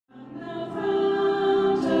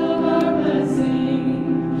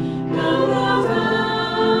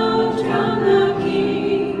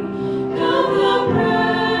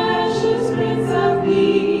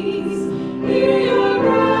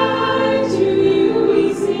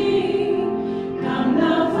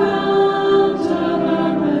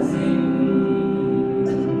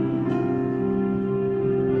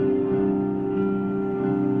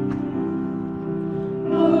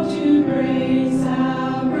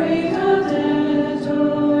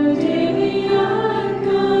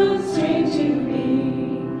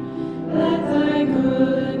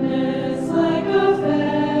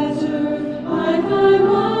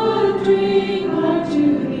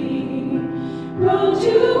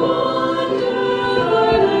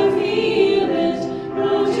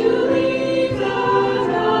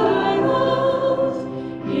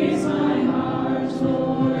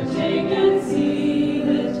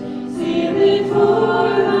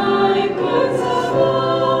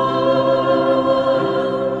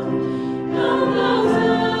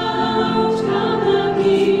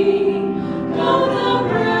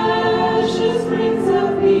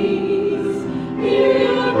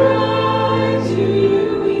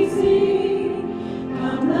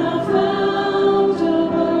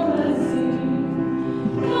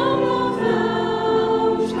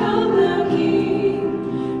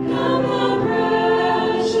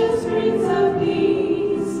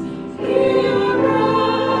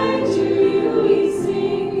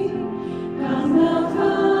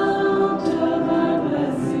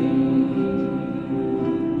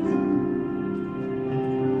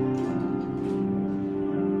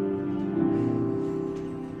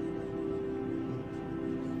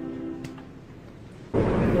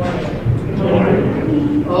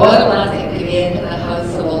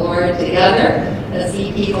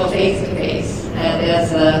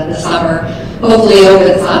Hopefully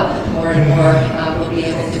opens up, more and more will be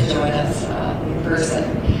able to join us in person.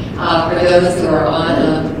 For those who are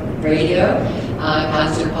on radio,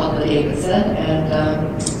 Pastor Paula Davidson, and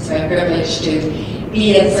it's my privilege to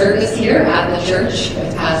be in service here at the church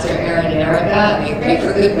with Pastor Aaron and Erica. And we pray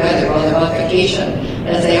for good weather while they're on vacation,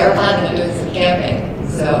 as they are planning on doing some camping.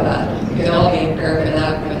 So we can all be in prayer for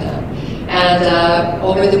that for them. And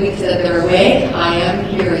over the weeks that they're away, I am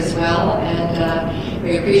here as well, and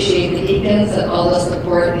we appreciate the deacons and all the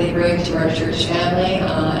support they bring to our church family.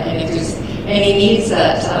 And if there's any needs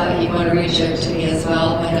that you want to reach out to me as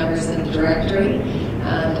well, my number's in the directory.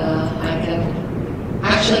 And I can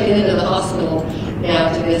actually get into the hospital now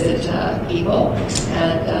to visit people.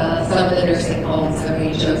 And some of the nursing homes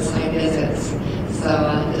arrange outside visits. So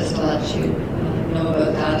just to let you know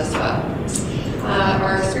about that as well.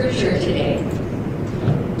 Our scripture today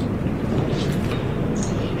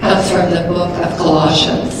comes from the book of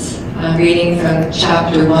Colossians. I'm reading from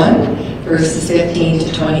chapter 1, verses 15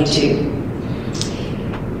 to 22.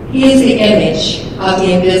 He is the image of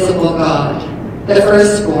the invisible God, the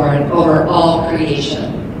firstborn over all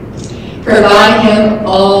creation. For by him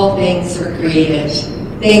all things were created,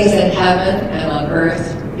 things in heaven and on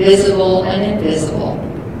earth, visible and invisible.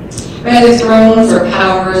 Whether thrones or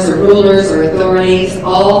powers or rulers or authorities,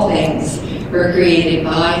 all things were created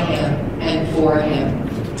by him and for him.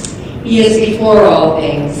 He is before all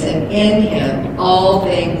things, and in him all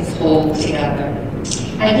things hold together.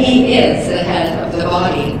 And he is the head of the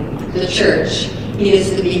body, the church. He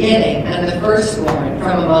is the beginning and the firstborn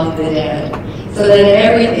from among the dead, so that in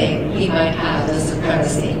everything he might have the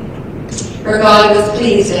supremacy. For God was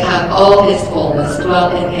pleased to have all his fullness dwell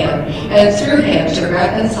in him, and through him to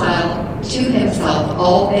reconcile to himself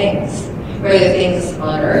all things, whether things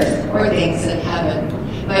on earth or things in heaven,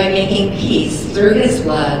 by making peace through his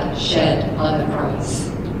blood shed on the cross.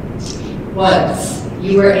 Once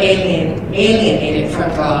you were alienated from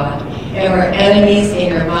God and were enemies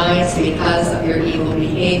in your minds because of your evil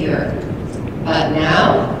behavior. But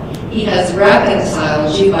now he has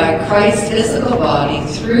reconciled you by Christ's physical body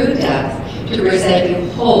through death to present you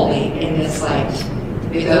holy in his sight,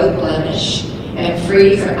 without blemish and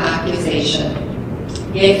free from accusation.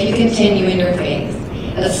 If you continue in your faith,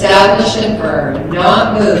 established and firm,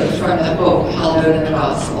 not moved from the hope held out in the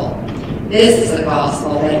gospel. This is the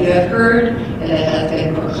gospel that you have heard and that has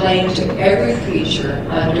been proclaimed to every creature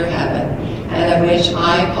under heaven, and of which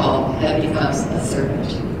I, Paul, have become a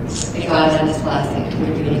servant. May God add his blessing to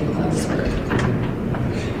the reading of his word.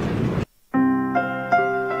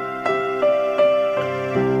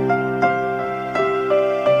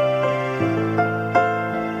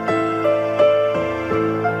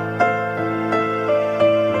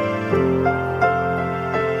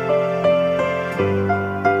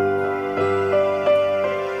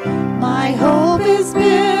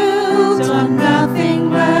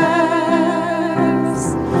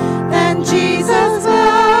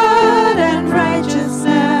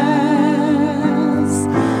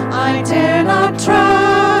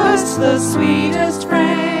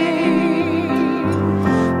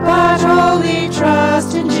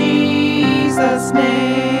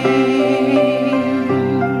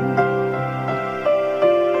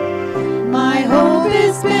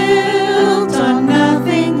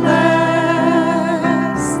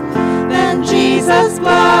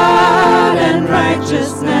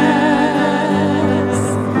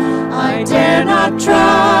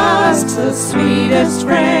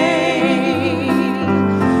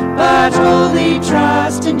 But only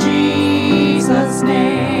trust in Jesus.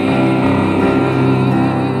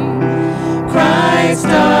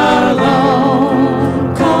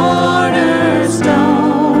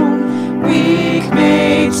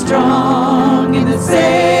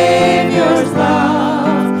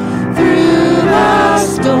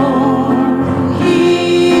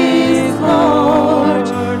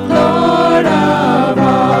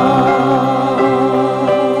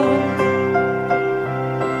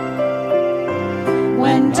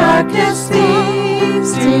 darkness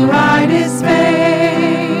seems to hide his face,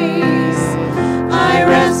 I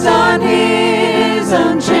rest on his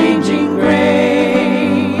unchanging grace.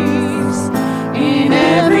 In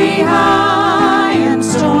every high and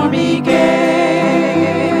stormy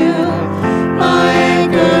gale, my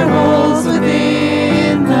anchor holds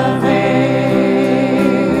within the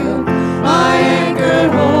veil. My anchor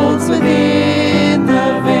holds within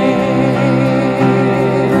the veil.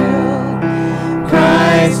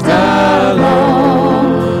 Christ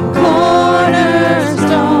alone,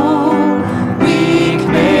 cornerstone, weak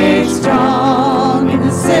made strong in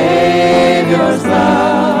the Savior's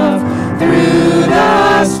love. Through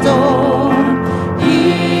the storm,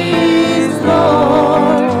 He is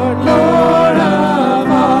Lord, Lord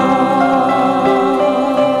of all.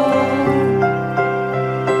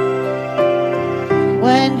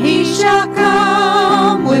 When He shall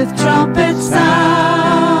come with trumpet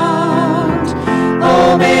sound,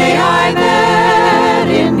 oh, may I then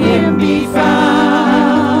in Him be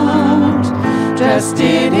found, dressed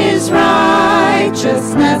in His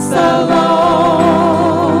righteousness alone,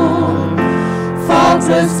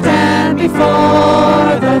 faultless stand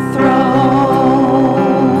before the throne.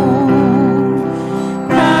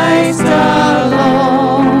 Christ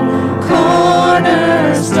alone,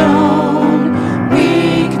 cornerstone,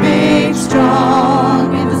 weak made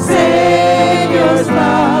strong in the Savior's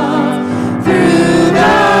love. Through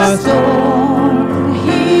the storm,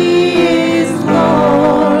 He is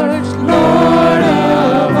Lord, Lord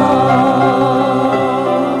of all.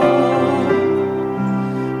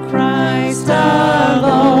 Christ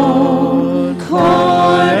alone,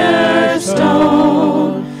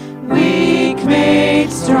 cornerstone, weak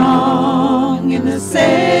made strong in the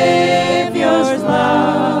Savior's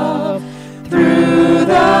love. Through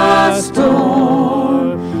the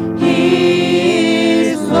storm, He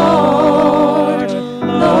is Lord,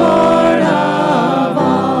 Lord of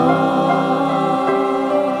all.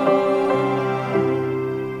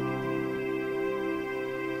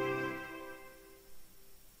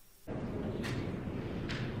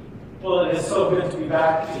 Well, it is so good to be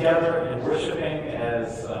back together and worshiping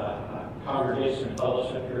as a congregation and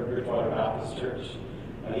fellowship here at Bridgewater Baptist Church.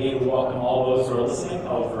 Again, we welcome all those who are listening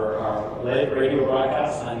over our radio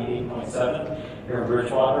broadcast, 98.7 here in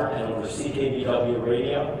Bridgewater, and over CKBW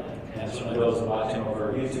Radio, and certainly those watching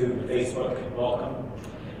over YouTube and Facebook, welcome.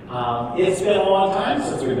 It's been a long time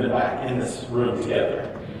since we've been back in this room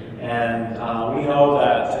together, and we know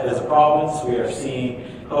that as a province we are seeing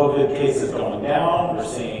COVID cases going down, we're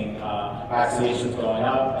seeing vaccinations going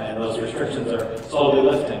up, and those restrictions are slowly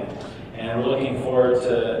lifting. And we're looking forward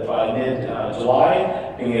to, by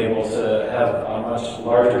mid-July, being able to have a much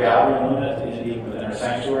larger gathering limit even within our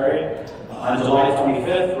sanctuary. On July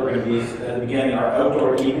 25th, we're going to be beginning our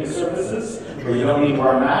outdoor evening services, where you don't need to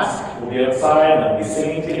wear a mask. We'll be outside and we'll be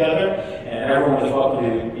singing together, and everyone is welcome to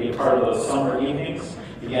be a part of those summer evenings,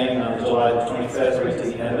 beginning on July 25th right to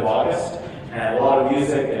the end of August. And a lot of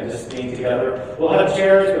music and just being together. We'll have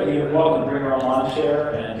chairs, but you're welcome to bring our own lawn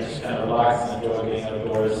chair and just kind of relax and enjoy being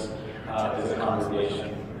outdoors as a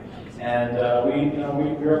congregation. And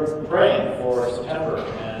we're praying for September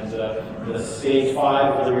and the stage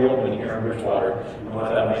 5 of the reopening here in Bridgewater, and what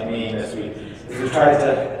that might mean as we try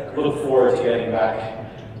to look forward to getting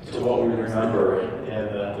back to what we remember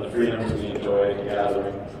and the freedoms we enjoyed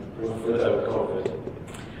gathering without COVID.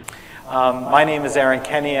 My name is Aaron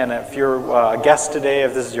Kenny, and if you're a guest today,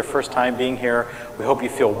 if this is your first time being here, we hope you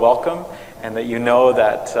feel welcome and that you know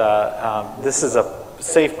that this is a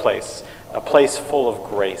safe place, a place full of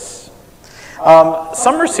grace.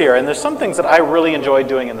 Summer's here, and there's some things that I really enjoy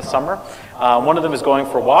doing in the summer. One of them is going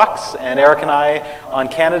for walks, and Eric and I on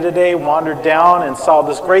Canada Day wandered down and saw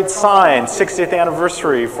this great sign, 60th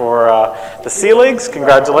anniversary for the Seeligs.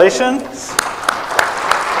 Congratulations.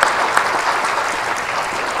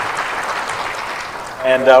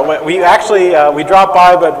 And we dropped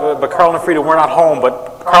by, but Carl and Frida were not home,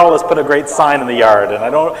 but Carl has put a great sign in the yard, and I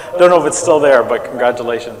don't know if it's still there, but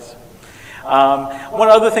congratulations. One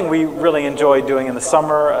other thing we really enjoy doing in the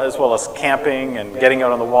summer, as well as camping and getting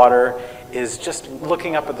out on the water, is just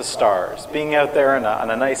looking up at the stars, being out there on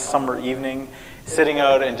a nice summer evening, sitting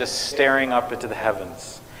out and just staring up into the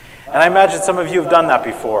heavens. And I imagine some of you have done that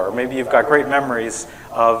before. Maybe you've got great memories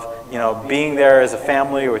of, being there as a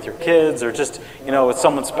family or with your kids, or just, with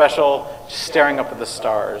someone special, just staring up at the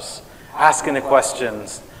stars, asking the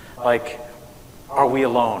questions like, are we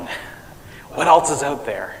alone? What else is out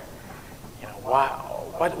there?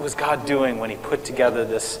 What was God doing when He put together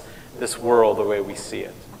this world the way we see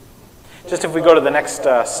it? Just if we go to the next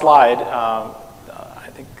slide,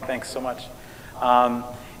 thanks so much.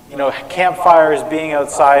 you know, campfires, being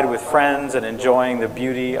outside with friends and enjoying the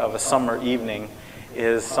beauty of a summer evening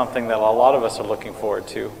is something that a lot of us are looking forward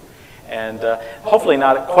to. And hopefully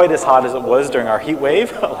not quite as hot as it was during our heat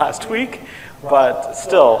wave last week, but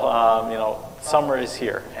still, you know, summer is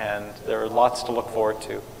here, and there are lots to look forward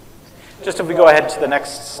to. Just if we go ahead to the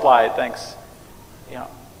next slide, thanks. Yeah.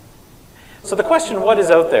 So the question, what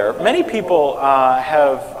is out there? Many people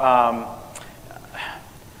have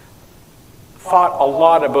thought a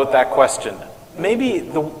lot about that question. Maybe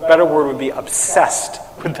the better word would be obsessed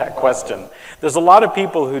with that question. There's a lot of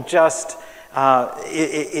people who just,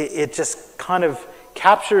 it just kind of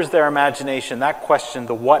captures their imagination, that question,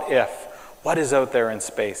 the what if, what is out there in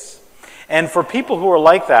space? And for people who are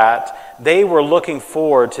like that, they were looking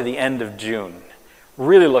forward to the end of June,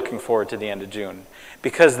 really looking forward to the end of June,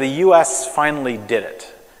 because the US finally did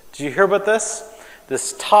it. Did you hear about this?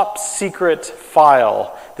 This top secret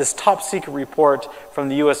file, this top secret report from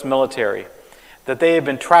the US military, that they have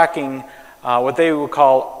been tracking what they would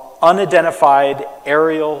call unidentified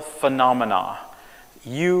aerial phenomena,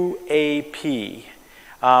 UAP.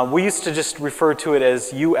 We used to just refer to it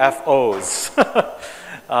as UFOs.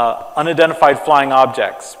 Unidentified flying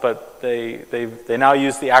objects, but they now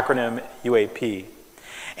use the acronym UAP.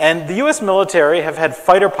 And the US military have had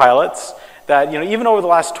fighter pilots that, you know, even over the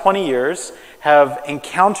last 20 years, have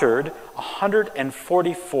encountered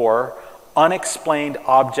 144 unexplained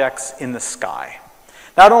objects in the sky.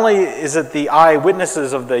 Not only is it the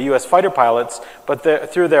eyewitnesses of the US fighter pilots, but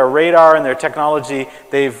through their radar and their technology,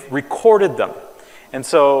 they've recorded them. And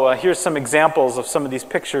so here's some examples of some of these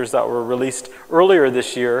pictures that were released earlier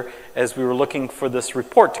this year as we were looking for this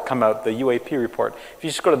report to come out, the UAP report. If you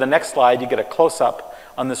just go to the next slide, you get a close-up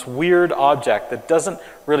on this weird object that doesn't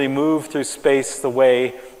really move through space the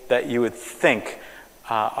way that you would think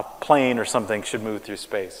a plane or something should move through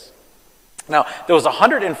space. Now, there was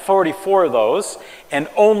 144 of those, and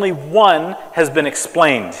only one has been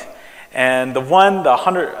explained. And the one of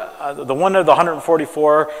the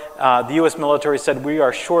 144, the U.S. military said, we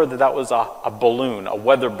are sure that that was a balloon, a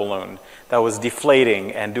weather balloon, that was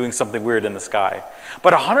deflating and doing something weird in the sky.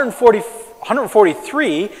 But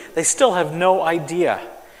 143, they still have no idea.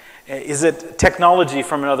 Is it technology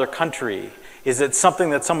from another country? Is it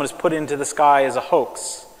something that someone has put into the sky as a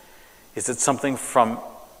hoax? Is it something from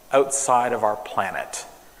outside of our planet?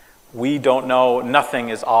 We don't know. Nothing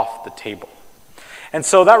is off the table. And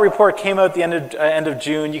so that report came out at the end of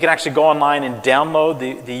June. You can actually go online and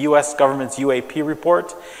download the U.S. government's UAP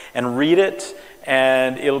report and read it.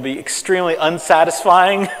 And it'll be extremely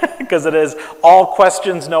unsatisfying because it is all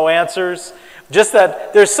questions, no answers. Just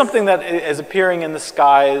that there's something that is appearing in the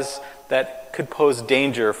skies that could pose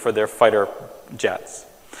danger for their fighter jets.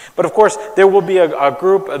 But of course, there will be a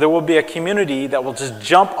group, there will be a community that will just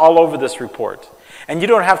jump all over this report. And you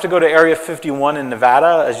don't have to go to Area 51 in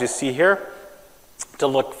Nevada, as you see here, to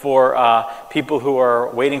look for people who are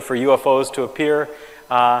waiting for UFOs to appear.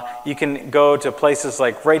 You can go to places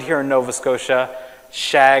like right here in Nova Scotia,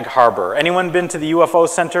 Shag Harbor. Anyone been to the UFO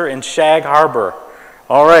Center in Shag Harbor?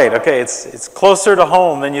 All right, okay, it's closer to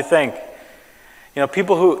home than you think. You know,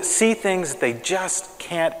 people who see things they just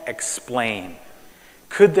can't explain.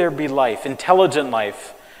 Could there be life, intelligent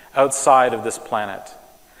life, outside of this planet?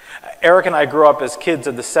 Eric and I grew up as kids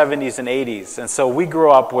of the 70s and 80s, and so we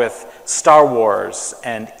grew up with Star Wars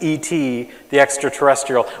and E.T., the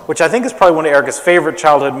Extraterrestrial, which I think is probably one of Eric's favorite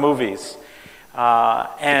childhood movies.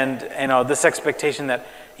 And you know, this expectation that,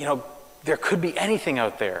 you know, there could be anything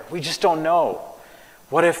out there. We just don't know.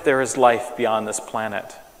 What if there is life beyond this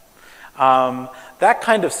planet? That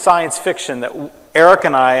kind of science fiction that Eric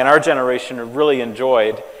and I and our generation have really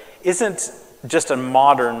enjoyed isn't just a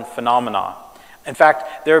modern phenomenon. In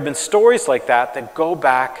fact, there have been stories like that that go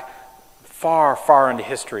back far, far into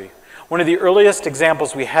history. One of the earliest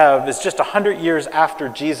examples we have is just 100 years after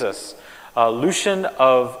Jesus. Lucian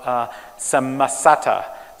of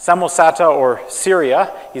Samosata, or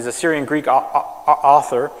Syria, he's a Syrian Greek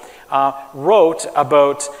author, wrote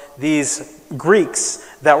about these Greeks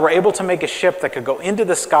that were able to make a ship that could go into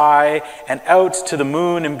the sky and out to the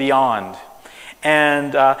moon and beyond.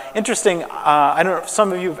 And interesting, I don't know if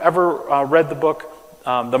some of you have ever read the book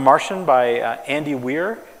The Martian by Andy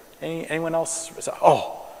Weir. Anyone else?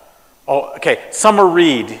 Oh, okay. Summer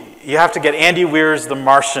read. You have to get Andy Weir's The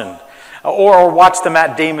Martian. Or watch the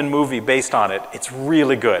Matt Damon movie based on it. It's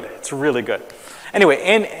really good. It's really good. Anyway,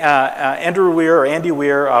 Andy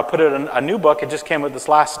Weir put out a new book. It just came out this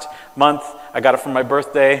last month. I got it for my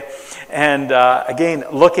birthday. And again,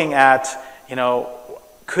 looking at, you know,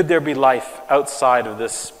 could there be life outside of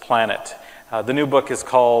this planet? The new book is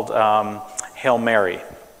called Hail Mary.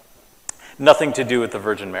 Nothing to do with the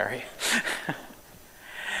Virgin Mary.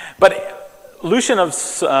 But Lucian of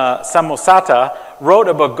Samosata wrote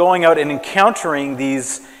about going out and encountering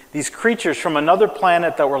these creatures from another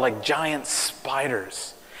planet that were like giant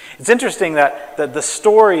spiders. It's interesting that the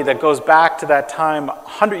story that goes back to that time,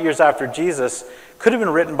 100 years after Jesus, could have been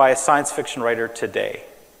written by a science fiction writer today.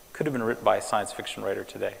 Could have been written by a science fiction writer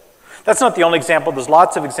today. That's not the only example. There's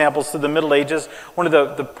lots of examples through the Middle Ages. One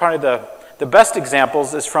of probably the best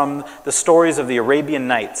examples is from the stories of the Arabian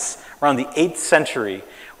Nights around the 8th century,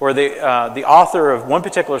 where the author of one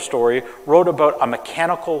particular story wrote about a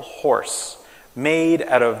mechanical horse made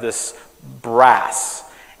out of this brass.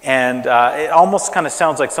 And it almost kind of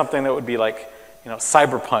sounds like something that would be like,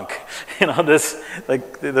 cyberpunk. This,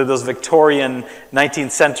 like those Victorian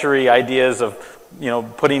 19th century ideas of,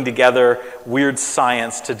 putting together weird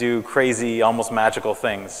science to do crazy, almost magical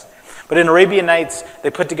things. But in Arabian Nights, they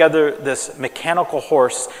put together this mechanical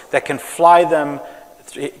horse that can fly them,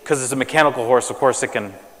 because it's a mechanical horse, of course it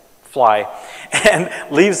can fly, and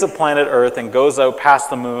leaves the planet Earth and goes out past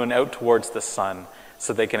the moon, out towards the sun,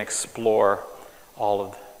 so they can explore all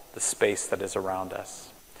of the space that is around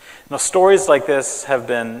us. Now, stories like this have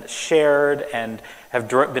been shared and have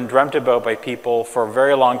been dreamt about by people for a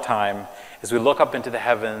very long time as we look up into the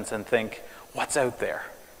heavens and think, what's out there?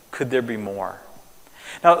 Could there be more?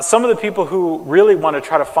 Now, some of the people who really want to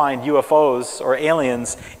try to find UFOs or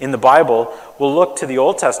aliens in the Bible will look to the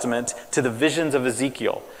Old Testament, to the visions of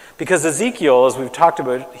Ezekiel. Because Ezekiel, as we've talked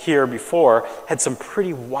about here before, had some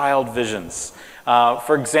pretty wild visions.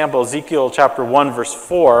 For example, Ezekiel chapter 1, verse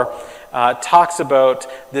 4 talks about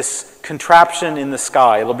this contraption in the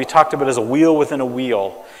sky. It'll be talked about as a wheel within a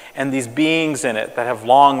wheel, and these beings in it that have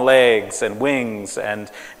long legs and wings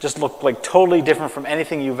and just look like totally different from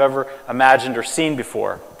anything you've ever imagined or seen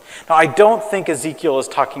before. Now, I don't think Ezekiel is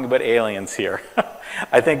talking about aliens here.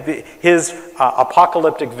 I think his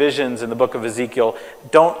apocalyptic visions in the book of Ezekiel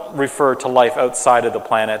don't refer to life outside of the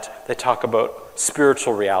planet. They talk about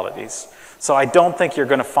spiritual realities. So I don't think you're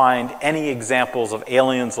going to find any examples of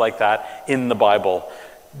aliens like that in the Bible.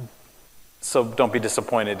 So don't be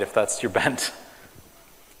disappointed if that's your bent.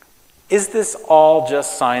 Is this all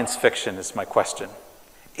just science fiction, is my question.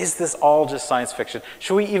 Is this all just science fiction?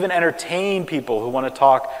 Should we even entertain people who want to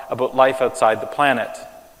talk about life outside the planet?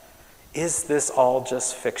 Is this all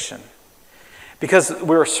just fiction? Because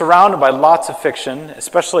we're surrounded by lots of fiction,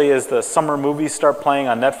 especially as the summer movies start playing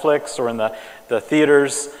on Netflix or in the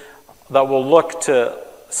theaters, that will look to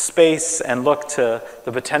space and look to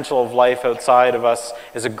the potential of life outside of us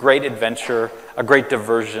as a great adventure, a great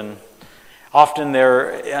diversion. Often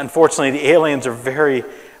unfortunately, the aliens are very,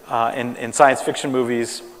 in science fiction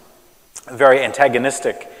movies, very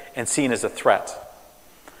antagonistic and seen as a threat.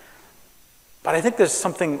 But I think there's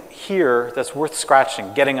something here that's worth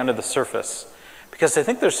scratching, getting under the surface. Because I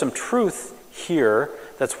think there's some truth here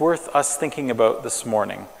that's worth us thinking about this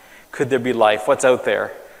morning. Could there be life? What's out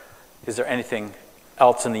there? Is there anything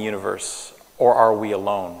else in the universe? Or are we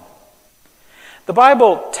alone? The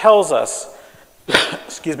Bible tells us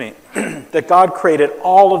that God created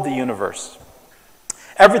all of the universe.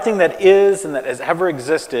 Everything that is and that has ever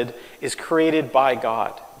existed is created by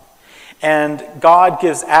God. And God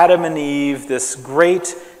gives Adam and Eve this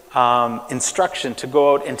great instruction to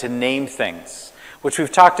go out and to name things, which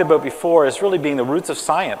we've talked about before as really being the roots of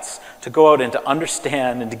science, to go out and to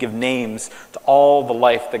understand and to give names to all the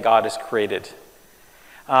life that God has created.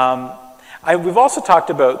 We've also talked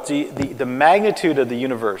about the magnitude of the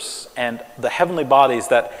universe and the heavenly bodies,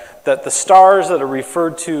 that the stars that are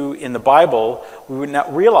referred to in the Bible, we would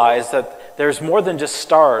not realize that there's more than just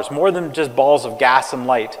stars, more than just balls of gas and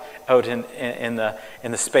light out in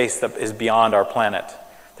the space that is beyond our planet.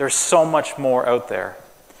 There's so much more out there.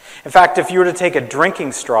 In fact, if you were to take a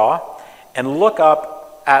drinking straw and look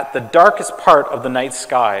up at the darkest part of the night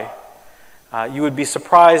sky, you would be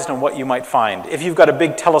surprised on what you might find. If you've got a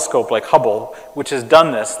big telescope like Hubble, which has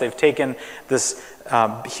done this, they've taken this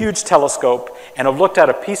huge telescope and have looked at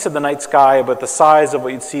a piece of the night sky about the size of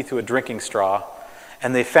what you'd see through a drinking straw,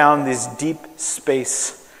 and they found these deep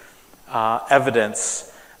space evidence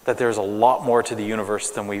that there's a lot more to the universe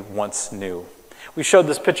than we once knew. We showed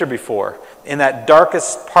this picture before. In that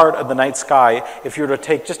darkest part of the night sky, if you were to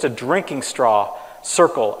take just a drinking straw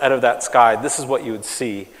circle out of that sky, this is what you would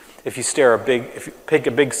see. If you pick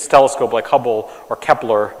a big telescope like Hubble or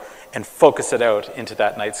Kepler and focus it out into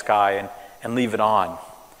that night sky and leave it on.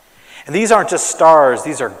 And these aren't just stars,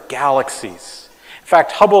 these are galaxies. In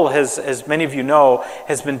fact, Hubble has, as many of you know,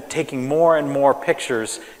 has been taking more and more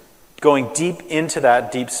pictures, going deep into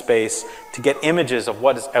that deep space to get images of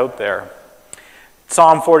what is out there.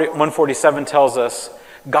 Psalm 147 tells us,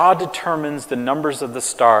 God determines the numbers of the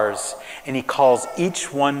stars, and he calls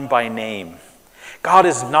each one by name. God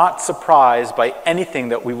is not surprised by anything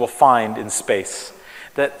that we will find in space.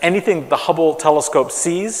 That anything the Hubble telescope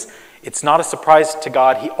sees, it's not a surprise to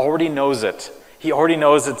God. He already knows it. He already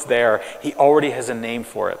knows it's there. He already has a name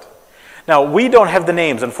for it. Now, we don't have the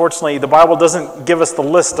names. Unfortunately, the Bible doesn't give us the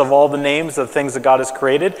list of all the names of things that God has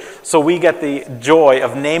created, so we get the joy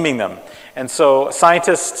of naming them. And so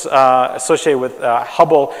scientists associated with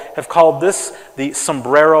Hubble have called this the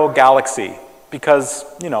Sombrero Galaxy because,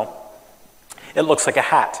 it looks like a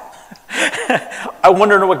hat. I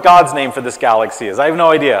wonder what God's name for this galaxy is. I have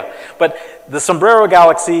no idea. But the Sombrero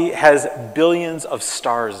Galaxy has billions of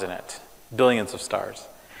stars in it. Billions of stars.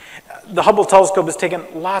 The Hubble telescope has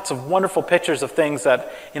taken lots of wonderful pictures of things that,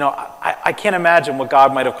 I can't imagine what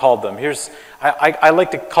God might have called them. I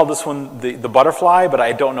like to call this one the butterfly, but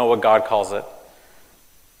I don't know what God calls it.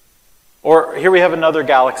 Or here we have another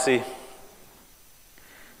galaxy.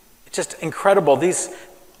 It's just incredible. This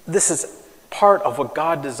is part of what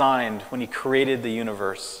God designed when he created the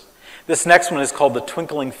universe. This next one is called the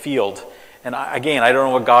Twinkling Field. And again, I don't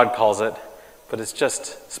know what God calls it, but it's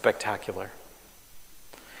just spectacular.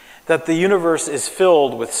 That the universe is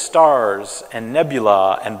filled with stars and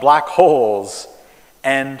nebula and black holes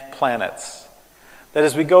and planets. That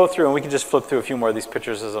as we go through, and we can just flip through a few more of these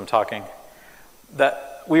pictures as I'm talking, that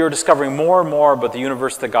we are discovering more and more about the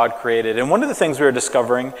universe that God created. And one of the things we are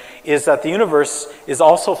discovering is that the universe is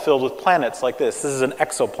also filled with planets like this. This is an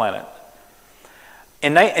exoplanet.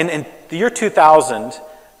 In the year 2000,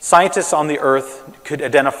 scientists on the Earth could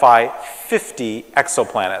identify 50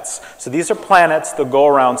 exoplanets. So these are planets that go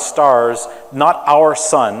around stars, not our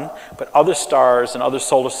sun, but other stars and other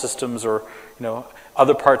solar systems or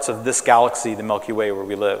other parts of this galaxy, the Milky Way, where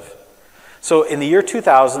we live. So in the year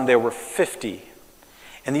 2000, there were 50.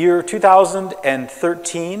 In the year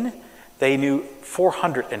 2013, they knew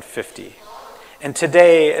 450. And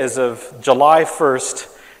today, as of July 1st,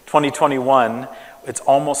 2021, it's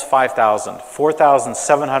almost 5,000.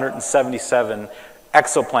 4,777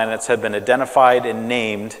 exoplanets have been identified and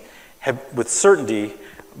named with certainty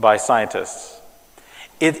by scientists.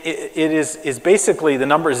 It is basically, the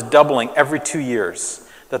number is doubling every 2 years.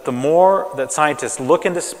 That the more that scientists look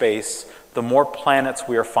into space, the more planets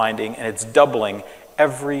we are finding, and it's doubling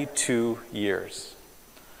every 2 years.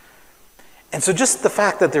 And so just the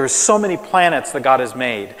fact that there are so many planets that God has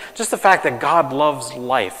made, just the fact that God loves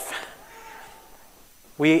life,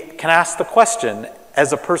 we can ask the question,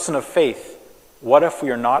 as a person of faith, what if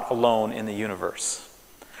we are not alone in the universe?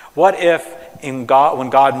 What if when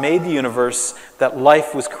God made the universe, that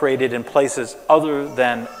life was created in places other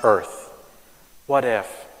than Earth? What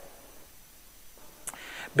if?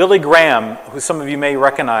 Billy Graham, who some of you may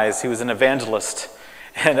recognize, he was an evangelist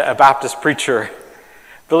and a Baptist preacher.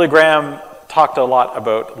 Billy Graham talked a lot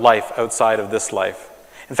about life outside of this life.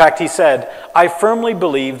 In fact, he said, "I firmly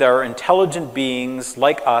believe there are intelligent beings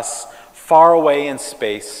like us far away in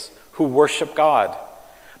space who worship God.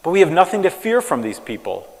 But we have nothing to fear from these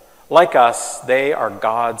people. Like us, they are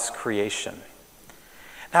God's creation."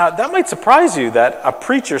 Now, that might surprise you that a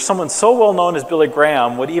preacher, someone so well known as Billy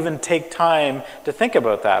Graham, would even take time to think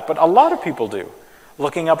about that. But a lot of people do.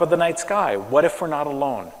 Looking up at the night sky, what if we're not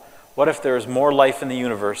alone? What if there is more life in the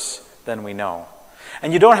universe than we know?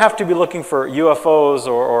 And you don't have to be looking for UFOs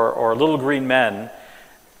or little green men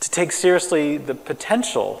to take seriously the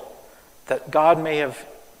potential that God may have,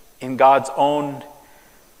 in God's own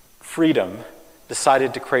freedom,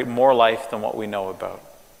 decided to create more life than what we know about.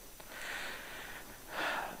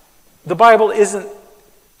 The Bible isn't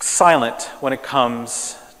silent when it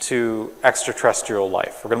comes to extraterrestrial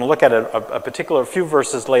life. We're going to look at a particular few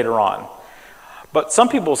verses later on. But some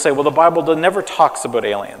people say, well, the Bible never talks about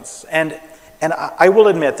aliens. And I will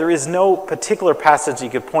admit, there is no particular passage you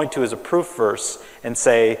could point to as a proof verse and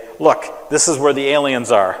say, look, this is where the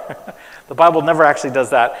aliens are. The Bible never actually does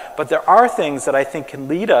that. But there are things that I think can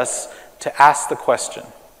lead us to ask the question.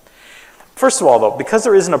 First of all, though, because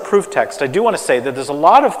there isn't a proof text, I do want to say that there's a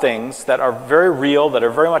lot of things that are very real, that are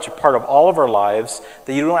very much a part of all of our lives,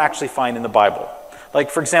 that you don't actually find in the Bible. Like,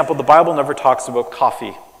 for example, the Bible never talks about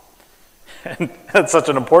coffee. And that's such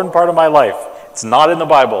an important part of my life. It's not in the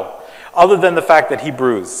Bible, other than the fact that he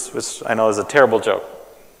brews, which I know is a terrible joke.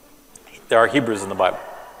 There are Hebrews in the Bible.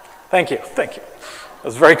 Thank you. It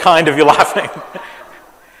was very kind of you laughing.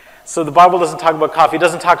 So the Bible doesn't talk about coffee. It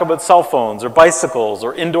doesn't talk about cell phones or bicycles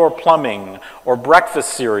or indoor plumbing or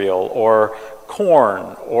breakfast cereal or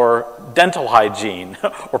corn or dental hygiene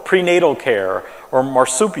or prenatal care or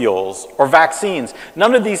marsupials or vaccines.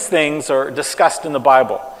 None of these things are discussed in the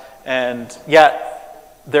Bible. And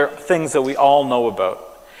yet they're things that we all know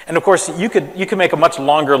about. And of course, you could make a much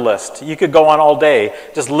longer list. You could go on all day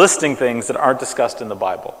just listing things that aren't discussed in the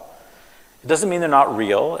Bible. It doesn't mean they're not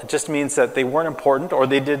real. It just means that they weren't important or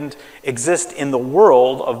they didn't exist in the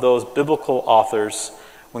world of those biblical authors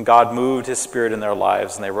when God moved his Spirit in their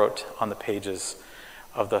lives and they wrote on the pages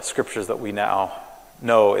of the scriptures that we now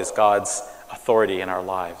know is God's authority in our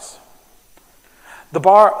lives. The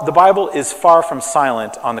Bible is far from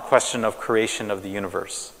silent on the question of creation of the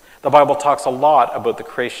universe. The Bible talks a lot about the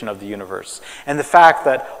creation of the universe and the fact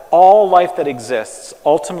that all life that exists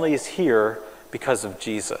ultimately is here because of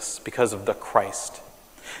Jesus, because of the Christ.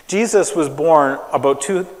 Jesus was born about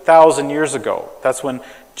 2,000 years ago. That's when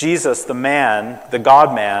Jesus, the man, the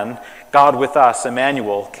God-man, God with us,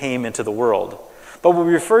 Emmanuel, came into the world. But when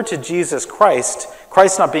we refer to Jesus Christ,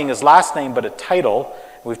 Christ not being his last name but a title,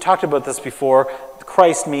 we've talked about this before,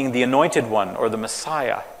 Christ meaning the anointed one or the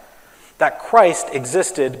Messiah, that Christ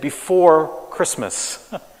existed before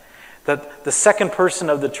Christmas. That the second person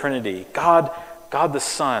of the Trinity, God the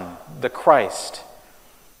Son, the Christ,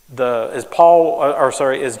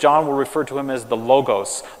 as John will refer to him as the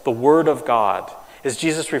Logos, the Word of God. As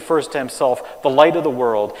Jesus refers to himself, the light of the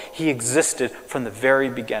world, he existed from the very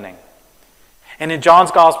beginning. And in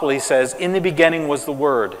John's Gospel he says, "In the beginning was the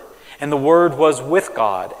Word, and the Word was with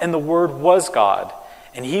God, and the Word was God,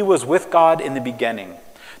 and he was with God in the beginning.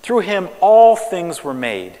 Through him all things were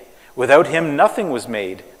made. Without him nothing was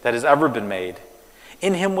made that has ever been made.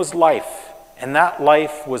 In him was life, and that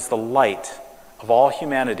life was the light of all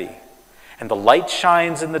humanity. And the light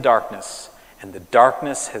shines in the darkness, and the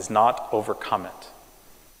darkness has not overcome it."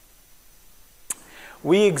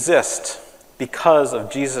 We exist because of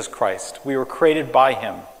Jesus Christ. We were created by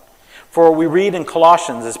him. For we read in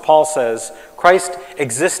Colossians, as Paul says, Christ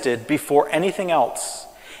existed before anything else,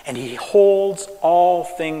 and he holds all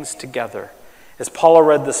things together. As Paula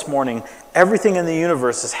read this morning, everything in the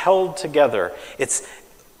universe is held together. It's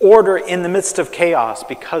order in the midst of chaos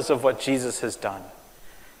because of what Jesus has done.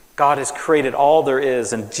 God has created all there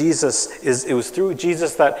is, and it was through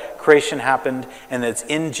Jesus that creation happened, and it's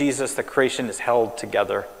in Jesus that creation is held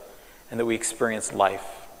together, and that we experience life.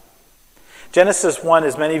 Genesis 1,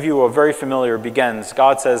 as many of you are very familiar, begins,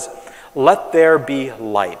 God says, "Let there be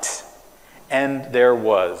light." And there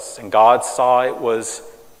was, and God saw it was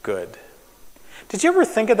good. Did you ever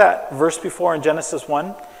think of that verse before in Genesis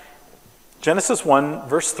 1? Genesis 1,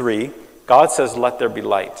 verse 3, God says, "Let there be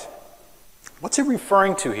light." What's he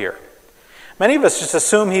referring to here? Many of us just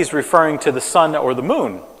assume he's referring to the sun or the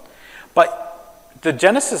moon. But the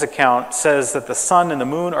Genesis account says that the sun and the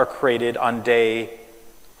moon are created on day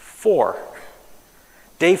 4.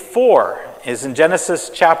 Day 4 is in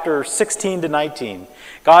Genesis chapter 16 to 19.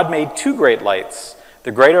 God made 2 great lights,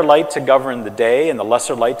 the greater light to govern the day and the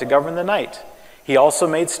lesser light to govern the night. He also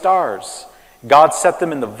made stars. God set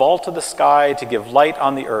them in the vault of the sky to give light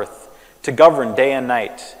on the earth, to govern day and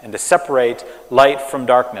night, and to separate light from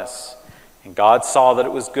darkness. And God saw that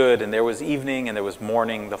it was good, and there was evening, and there was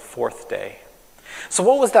morning, the 4th day. So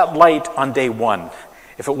what was that light on day 1?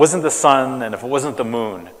 If it wasn't the sun and if it wasn't the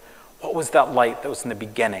moon, what was that light that was in the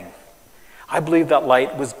beginning? I believe that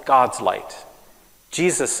light was God's light.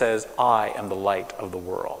 Jesus says, "I am the light of the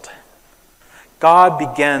world." God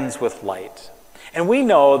begins with light. And we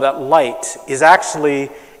know that light is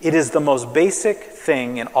it is the most basic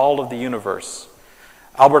thing in all of the universe.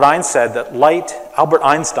 Albert Einstein said that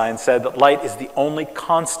light is the only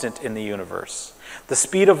constant in the universe. The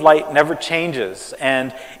speed of light never changes,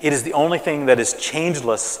 and it is the only thing that is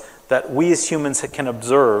changeless that we as humans can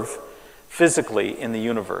observe physically in the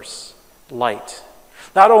universe. Light.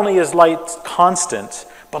 Not only is light constant,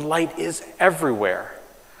 but light is everywhere.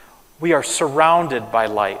 We are surrounded by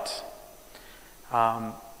light.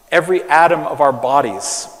 Every atom of our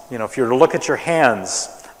bodies, if you were to look at your hands,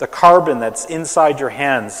 the carbon that's inside your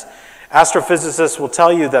hands, astrophysicists will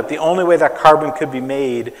tell you that the only way that carbon could be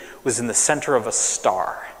made was in the center of a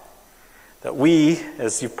star. That we,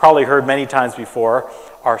 as you've probably heard many times before,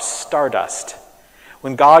 are stardust.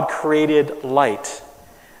 When God created light,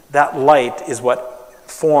 that light is what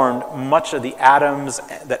formed much of the atoms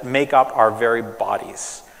that make up our very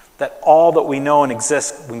bodies. That all that we know and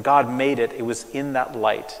exists, when God made it, it was in that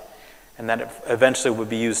light. And that it eventually would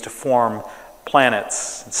be used to form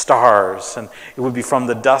planets and stars. And it would be from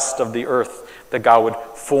the dust of the earth that God would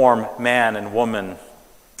form man and woman.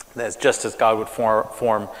 That's just as God would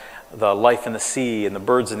form the life in the sea and the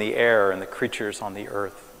birds in the air and the creatures on the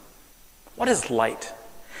earth. What is light?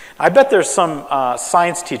 I bet there's some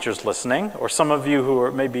science teachers listening, or some of you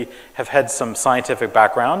who maybe have had some scientific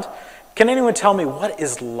background. Can anyone tell me what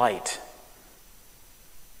is light?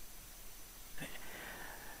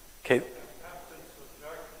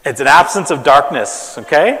 It's an absence of darkness,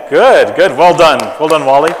 okay? Good, good. Well done. Well done,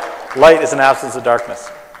 Wally. Light is an absence of darkness.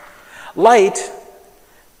 Light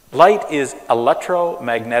is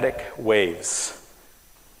electromagnetic waves.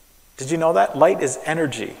 Did you know that? Light is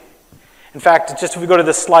energy. In fact, just if we go to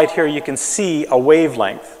this slide here, you can see a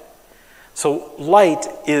wavelength. So light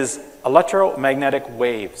is electromagnetic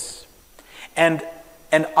waves. And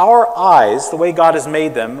our eyes, the way God has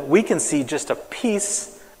made them, we can see just a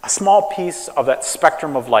small piece of that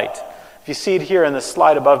spectrum of light. If you see it here in the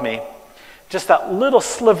slide above me, just that little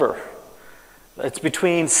sliver. It's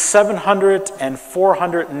between 700 and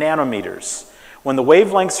 400 nanometers. When the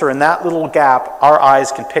wavelengths are in that little gap, our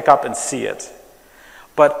eyes can pick up and see it.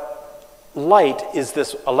 But light is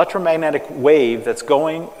this electromagnetic wave that's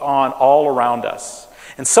going on all around us.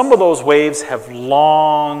 And some of those waves have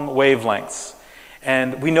long wavelengths.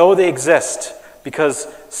 And we know they exist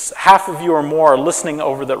because half of you or more are listening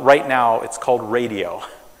over that right now. It's called radio.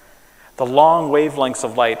 The long wavelengths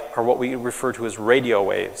of light are what we refer to as radio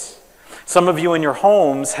waves. Some of you in your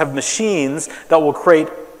homes have machines that will create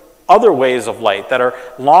other waves of light that are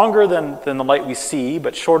longer than the light we see,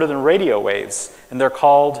 but shorter than radio waves. And they're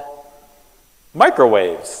called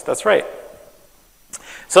microwaves. That's right.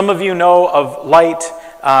 Some of you know of light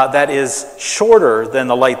that is shorter than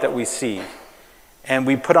the light that we see. And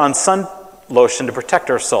we put on sun lotion to protect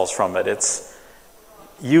ourselves from it. It's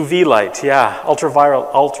UV light, yeah,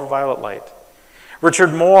 ultraviolet light.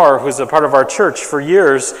 Richard Moore, who's a part of our church for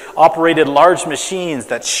years, operated large machines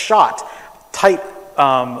that shot tight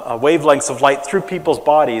wavelengths of light through people's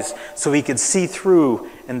bodies so he could see through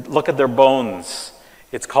and look at their bones.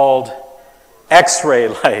 It's called X-ray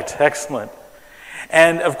light. Excellent.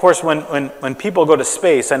 And of course, when people go to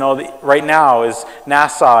space, I know that right now is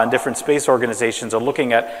NASA and different space organizations are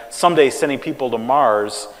looking at someday sending people to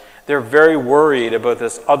Mars. They're very worried about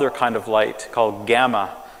this other kind of light called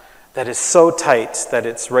gamma that is so tight that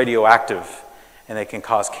it's radioactive and it can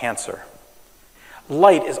cause cancer.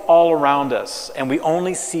 Light is all around us, and we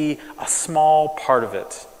only see a small part of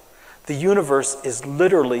it. The universe is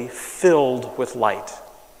literally filled with light.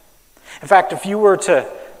 In fact, if you were to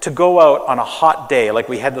go out on a hot day, like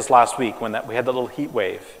we had this last week when we had the little heat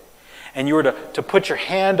wave, and you were to put your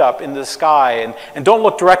hand up into the sky, and don't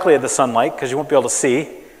look directly at the sunlight because you won't be able to see,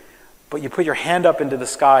 but you put your hand up into the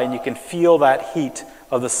sky and you can feel that heat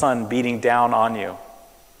of the sun beating down on you.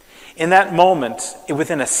 In that moment,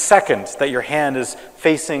 within a second that your hand is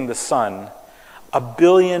facing the sun, 1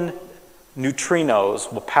 billion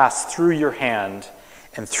neutrinos will pass through your hand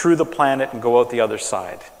and through the planet and go out the other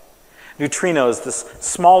side. Neutrinos, this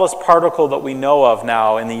smallest particle that we know of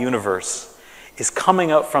now in the universe, is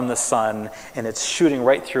coming out from the sun and it's shooting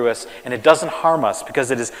right through us, and it doesn't harm us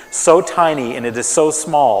because it is so tiny and it is so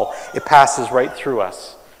small, it passes right through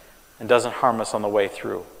us and doesn't harm us on the way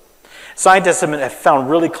through. Scientists have found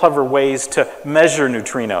really clever ways to measure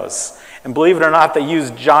neutrinos. And believe it or not, they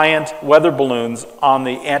use giant weather balloons on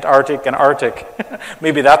the Antarctic and Arctic.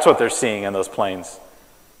 Maybe that's what they're seeing in those planes.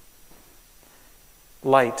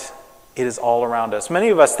 Light, it is all around us. Many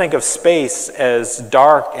of us think of space as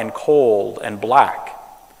dark and cold and black.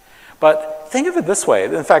 But think of it this way.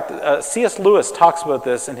 In fact, C.S. Lewis talks about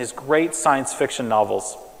this in his great science fiction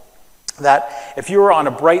novels. That if you were on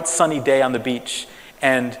a bright sunny day on the beach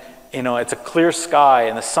and it's a clear sky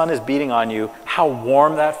and the sun is beating on you, how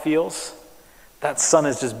warm that feels. That sun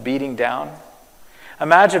is just beating down.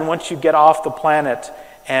 Imagine once you get off the planet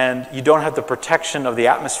and you don't have the protection of the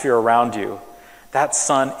atmosphere around you, that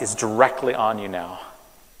sun is directly on you now.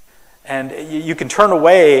 And you can turn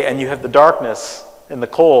away and you have the darkness and the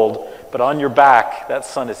cold, but on your back, that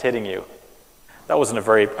sun is hitting you. That wasn't a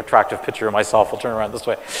very attractive picture of myself. I'll turn around this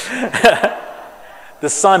way. The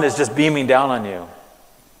sun is just beaming down on you.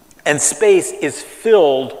 And space is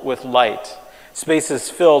filled with light. Space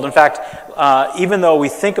is filled. In fact, even though we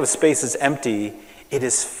think of space as empty, it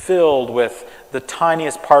is filled with the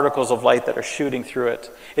tiniest particles of light that are shooting through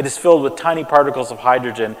it. It is filled with tiny particles of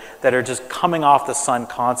hydrogen that are just coming off the sun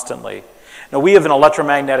constantly. Now, we have an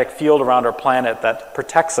electromagnetic field around our planet that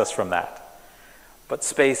protects us from that. But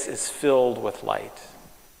space is filled with light.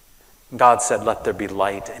 God said, "Let there be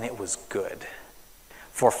light," and it was good.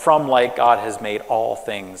 For from light God has made all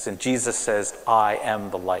things. And Jesus says, "I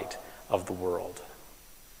am the light of the world."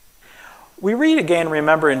 We read again,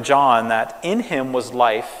 remember in John, that in him was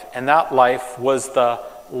life, and that life was the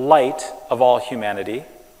light of all humanity.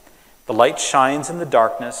 The light shines in the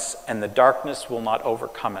darkness, and the darkness will not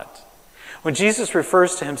overcome it. When Jesus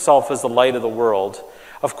refers to himself as the light of the world,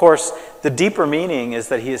 of course, the deeper meaning is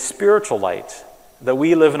that he is spiritual light, that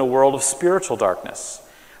we live in a world of spiritual darkness.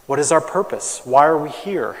 What is our purpose? Why are we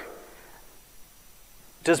here?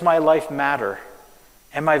 Does my life matter?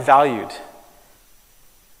 Am I valued?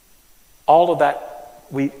 All of that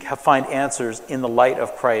we find answers in the light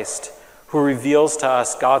of Christ, who reveals to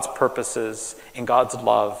us God's purposes and God's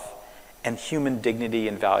love and human dignity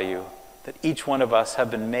and value, that each one of us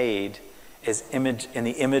have been made in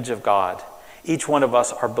the image of God. Each one of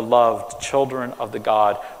us are beloved children of the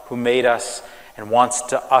God who made us and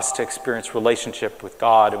wants us to experience relationship with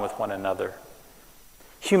God and with one another.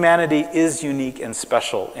 Humanity is unique and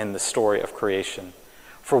special in the story of creation,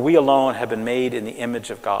 for we alone have been made in the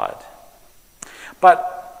image of God.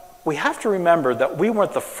 But we have to remember that we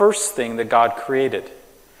weren't the first thing that God created.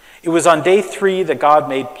 It was on day 3 that God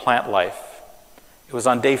made plant life. It was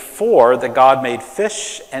on day 4 that God made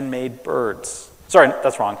fish and made birds. Sorry,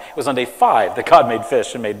 that's wrong. It was on day 5 that God made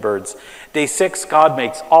fish and made birds. Day 6, God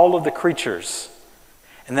makes all of the creatures.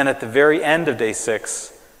 And then at the very end of day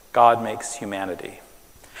 6, God makes humanity.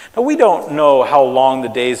 Now, we don't know how long the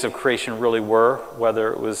days of creation really were,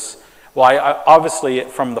 whether it was, obviously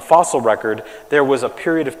from the fossil record, there was a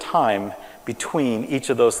period of time between each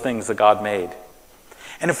of those things that God made.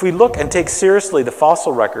 And if we look and take seriously the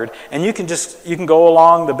fossil record, and you can go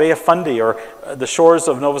along the Bay of Fundy or the shores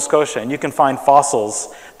of Nova Scotia, and you can find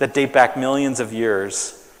fossils that date back millions of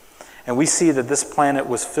years. And we see that this planet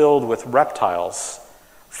was filled with reptiles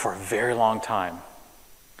for a very long time.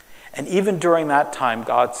 And even during that time,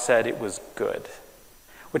 God said it was good,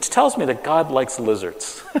 which tells me that God likes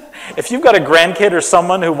lizards. If you've got a grandkid or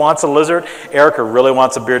someone who wants a lizard, Erica really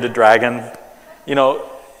wants a bearded dragon,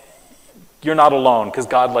 you're not alone, because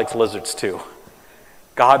God likes lizards too.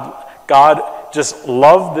 God just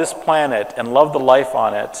loved this planet and loved the life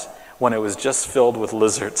on it when it was just filled with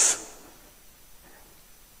lizards.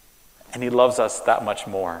 And he loves us that much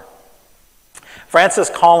more. Francis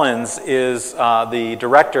Collins is the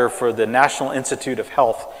director for the National Institute of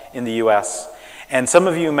Health in the U.S., and some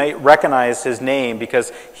of you may recognize his name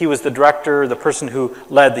because he was the director, the person who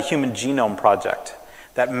led the Human Genome Project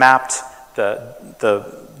that mapped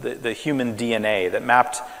the human DNA, that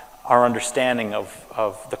mapped our understanding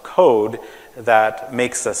of the code that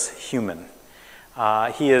makes us human.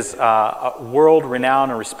 He is a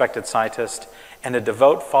world-renowned and respected scientist and a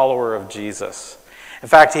devout follower of Jesus. In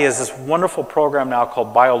fact, he has this wonderful program now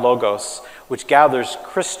called BioLogos, which gathers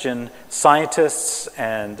Christian scientists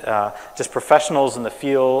and just professionals in the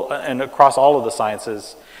field and across all of the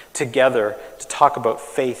sciences together to talk about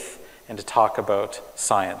faith and to talk about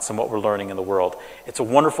science and what we're learning in the world. It's a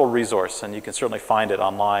wonderful resource, and you can certainly find it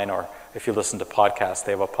online, or if you listen to podcasts,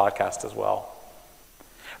 they have a podcast as well.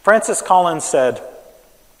 Francis Collins said,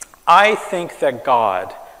 "I think that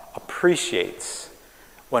God appreciates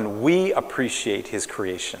when we appreciate his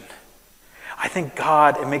creation. I think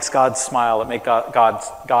it makes God smile, it makes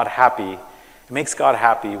God happy. It makes God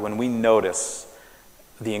happy when we notice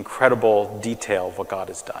the incredible detail of what God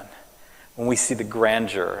has done. When we see the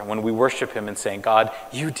grandeur, and when we worship him and saying, God,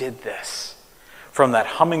 you did this. From that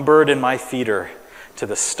hummingbird in my feeder to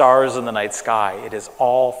the stars in the night sky, it is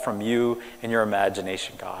all from you and your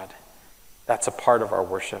imagination, God." That's a part of our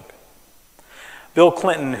worship. Bill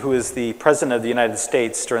Clinton, who is the President of the United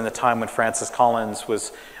States during the time when Francis Collins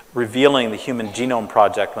was revealing the Human Genome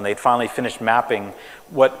Project, when they'd finally finished mapping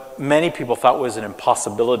what many people thought was an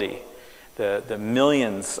impossibility, the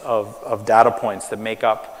millions of data points that make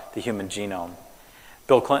up the human genome.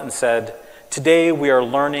 Bill Clinton said, "Today we are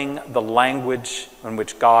learning the language in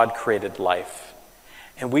which God created life,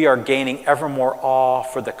 and we are gaining ever more awe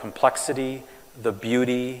for the complexity, the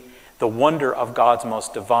beauty, the wonder of God's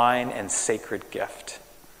most divine and sacred gift.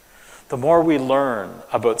 The more we learn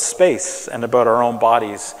about space and about our own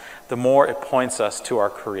bodies, the more it points us to our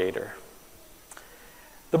Creator."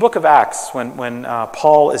 The book of Acts, when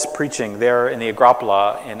Paul is preaching there in the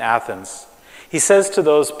Acropolis in Athens, he says to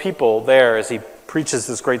those people there as he preaches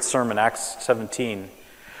this great sermon, Acts 17,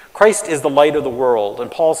 "Christ is the light of the world." And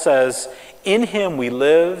Paul says, "In him we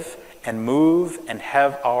live and move and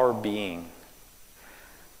have our being."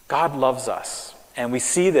 God loves us, and we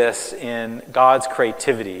see this in God's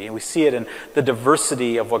creativity, and we see it in the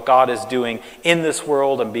diversity of what God is doing in this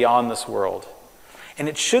world and beyond this world. And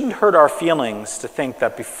it shouldn't hurt our feelings to think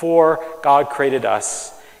that before God created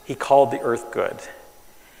us, he called the earth good.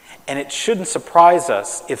 And it shouldn't surprise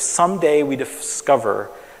us if someday we discover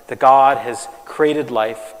that God has created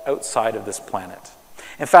life outside of this planet.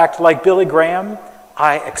 In fact, like Billy Graham,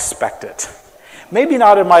 I expect it. Maybe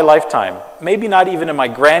not in my lifetime, maybe not even in my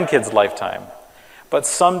grandkids' lifetime, but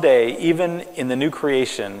someday, even in the new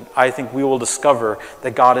creation, I think we will discover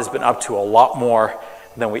that God has been up to a lot more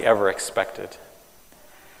than we ever expected.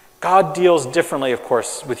 God deals differently, of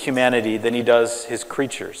course, with humanity than he does his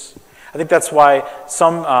creatures. I think that's why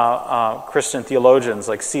some Christian theologians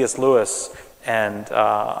like C.S. Lewis and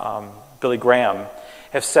Billy Graham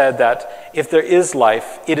have said that if there is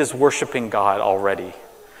life, it is worshiping God already.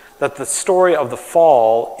 That the story of the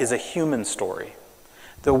fall is a human story.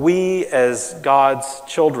 That we as God's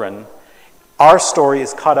children, our story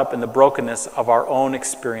is caught up in the brokenness of our own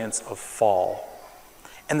experience of fall.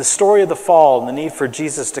 And the story of the fall and the need for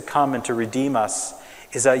Jesus to come and to redeem us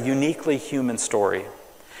is a uniquely human story.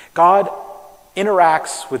 God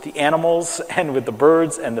interacts with the animals and with the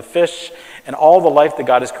birds and the fish and all the life that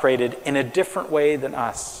God has created in a different way than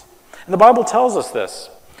us. And the Bible tells us this.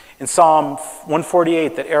 In Psalm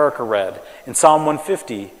 148 that Erica read, in Psalm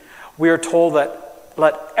 150, we are told that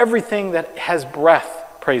let everything that has breath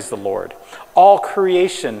praise the Lord. All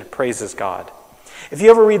creation praises God. If you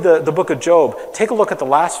ever read the book of Job, take a look at the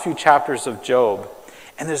last few chapters of Job.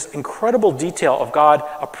 And there's incredible detail of God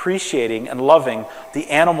appreciating and loving the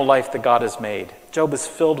animal life that God has made. Job is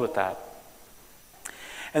filled with that.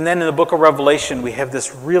 And then in the book of Revelation, we have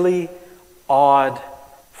this really odd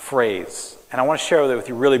phrase. And I want to share it with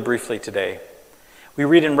you really briefly today. We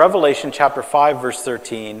read in Revelation chapter 5, verse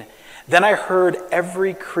 13, "Then I heard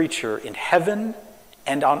every creature in heaven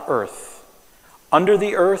and on earth, under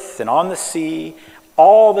the earth and on the sea,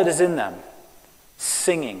 all that is in them,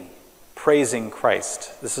 singing, praising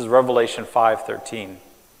Christ." This is Revelation 5:13.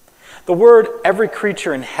 The word every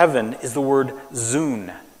creature in heaven is the word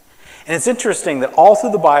zoon. And it's interesting that all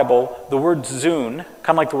through the Bible, the word zoon, kind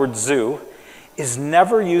of like the word zoo, is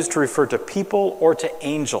never used to refer to people or to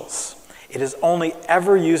angels. It is only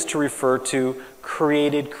ever used to refer to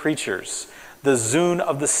created creatures. The zoon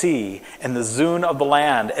of the sea, and the zoon of the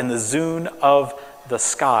land, and the zoon of the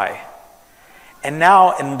sky. And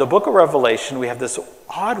now in the book of Revelation, we have this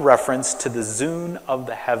odd reference to the zoon of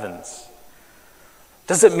the heavens.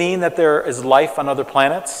 Does it mean that there is life on other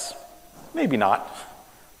planets? Maybe not,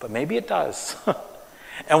 but maybe it does.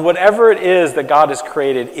 And whatever it is that God has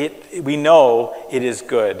created, we know it is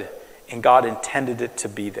good, and God intended it to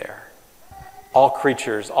be there. All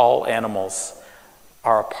creatures, all animals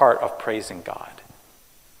are a part of praising God.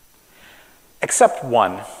 Except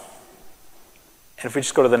one. And if we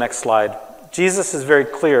just go to the next slide, Jesus is very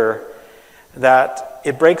clear that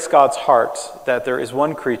it breaks God's heart that there is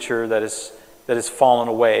one creature that has fallen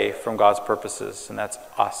away from God's purposes, and that's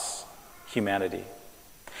us, humanity.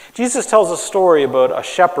 Jesus tells a story about a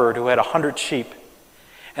shepherd who had 100 sheep,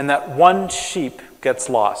 and that one sheep gets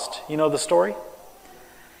lost. You know the story?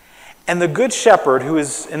 And the good shepherd, who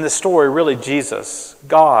is in the story really Jesus,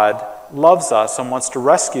 God, loves us and wants to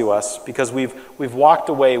rescue us because we've walked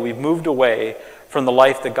away, we've moved away from the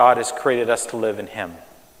life that God has created us to live in him.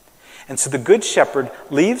 And so the good shepherd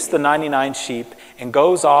leaves the 99 sheep and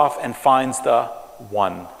goes off and finds the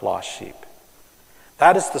one lost sheep.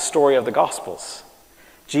 That is the story of the Gospels.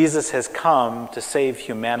 Jesus has come to save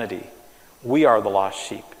humanity. We are the lost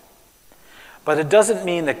sheep. But it doesn't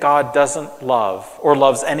mean that God doesn't love or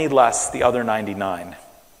loves any less the other 99.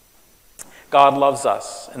 God loves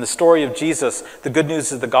us. And the story of Jesus, the good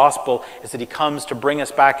news of the gospel, is that he comes to bring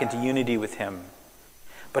us back into unity with him.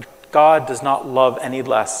 But God does not love any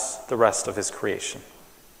less the rest of his creation.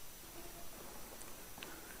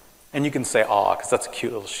 And you can say, "Aw," because that's a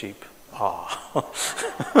cute little sheep. Aw.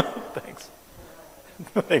 Thanks.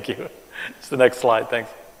 Thank you. It's the next slide.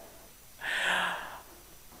 Thanks.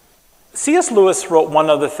 C.S. Lewis wrote one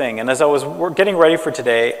other thing, and as I was getting ready for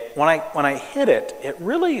today, when I hit it, it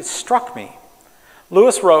really struck me.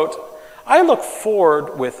 Lewis wrote, "I look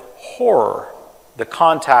forward with horror the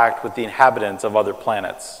contact with the inhabitants of other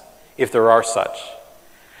planets, if there are such,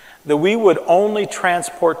 that we would only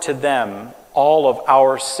transport to them all of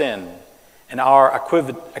our sin and our I'm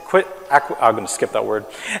going to skip that word,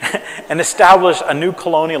 and establish a new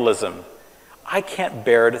colonialism. I can't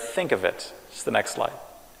bear to think of it." Just the next slide.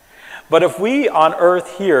 "But if we on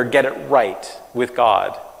earth here get it right with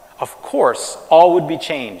God, of course, all would be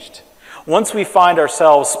changed. Once we find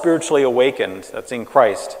ourselves spiritually awakened, that's in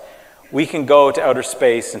Christ, we can go to outer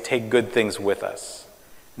space and take good things with us.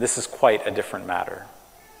 This is quite a different matter."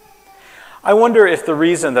 I wonder if the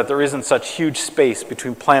reason that there isn't such huge space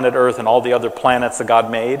between planet Earth and all the other planets that God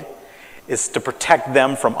made is to protect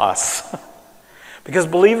them from us. Because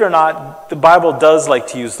believe it or not, the Bible does like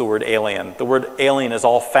to use the word alien. The word alien is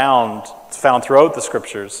found throughout the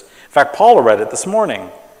scriptures. In fact, Paul read it this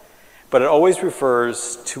morning. But it always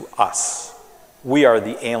refers to us. We are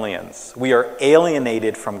the aliens. We are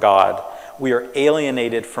alienated from God. We are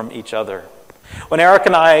alienated from each other. When Eric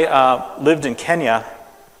and I lived in Kenya,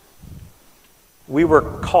 we were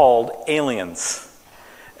called aliens.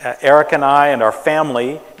 Eric and I and our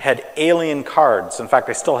family had alien cards. In fact,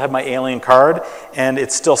 I still have my alien card, and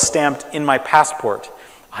it's still stamped in my passport.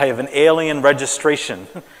 I have an alien registration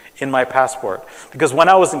in my passport. Because when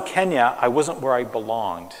I was in Kenya, I wasn't where I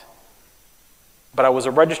belonged. But I was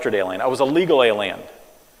a registered alien. I was a legal alien.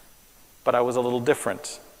 But I was a little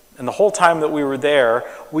different. And the whole time that we were there,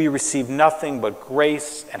 we received nothing but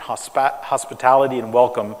grace and hospitality and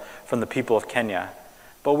welcome from the people of Kenya.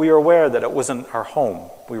 But we were aware that it wasn't our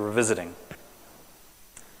home. We were visiting.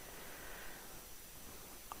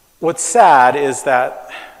 What's sad is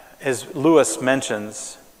that, as Lewis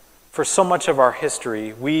mentions, for so much of our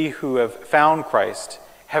history, we who have found Christ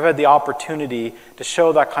have had the opportunity to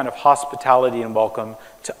show that kind of hospitality and welcome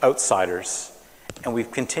to outsiders, and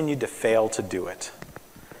we've continued to fail to do it.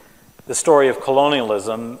 The story of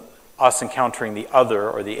colonialism, us encountering the other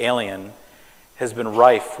or the alien, has been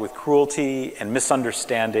rife with cruelty and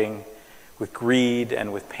misunderstanding, with greed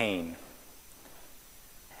and with pain.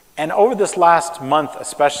 And over this last month,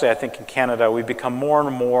 especially I think in Canada, we've become more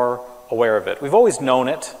and more aware of it. We've always known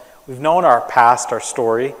it. We've known our past, our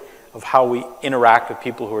story of how we interact with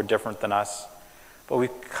people who are different than us, but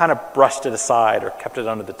we've kind of brushed it aside or kept it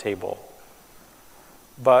under the table.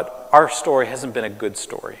 But our story hasn't been a good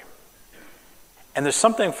story. And there's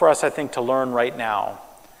something for us, I think, to learn right now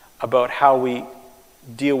about how we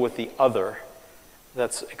deal with the other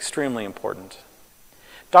that's extremely important.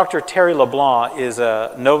 Dr. Terry LeBlanc is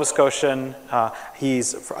a Nova Scotian.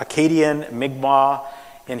 He's Acadian, Mi'kmaq,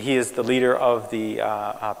 and he is the leader of the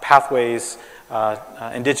Pathways,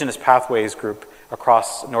 Indigenous Pathways group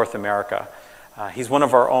across North America. He's one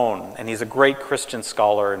of our own, and he's a great Christian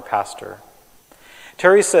scholar and pastor.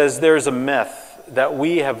 Terry says there's a myth that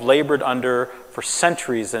we have labored under for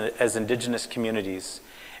centuries as Indigenous communities.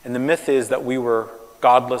 And the myth is that we were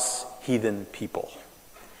godless, heathen people.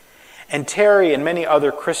 And Terry and many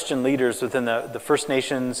other Christian leaders within the First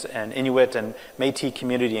Nations and Inuit and Métis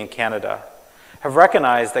community in Canada have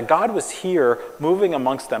recognized that God was here moving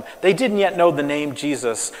amongst them. They didn't yet know the name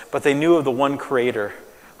Jesus, but they knew of the one Creator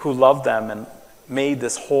who loved them and made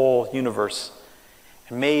this whole universe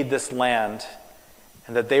and made this land,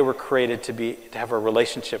 and that they were created to have a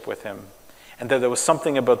relationship with Him. And that there was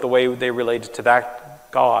something about the way they related to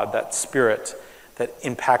that God, that Spirit, that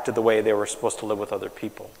impacted the way they were supposed to live with other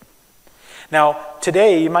people. Now,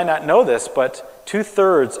 today, you might not know this, but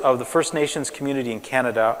 2/3 of the First Nations community in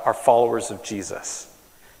Canada are followers of Jesus.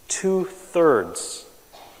 2/3.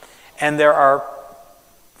 And there are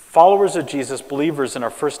followers of Jesus, believers in our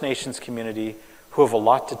First Nations community who have a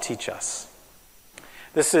lot to teach us.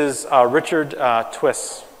 This is Richard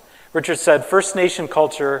Twiss. Richard said, First Nation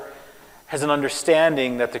culture has an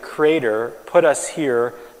understanding that the Creator put us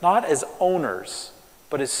here not as owners,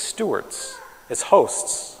 but as stewards, as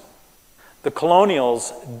hosts. The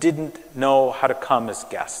colonials didn't know how to come as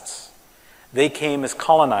guests. They came as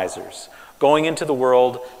colonizers, going into the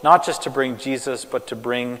world not just to bring Jesus, but to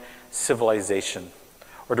bring civilization,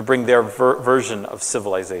 or to bring their version of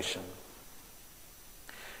civilization.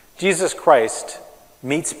 Jesus Christ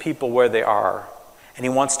meets people where they are, and He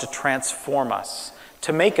wants to transform us,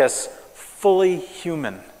 to make us fully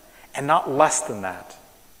human, and not less than that.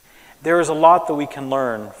 There is a lot that we can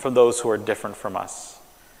learn from those who are different from us.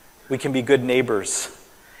 We can be good neighbors.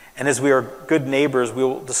 And as we are good neighbors, we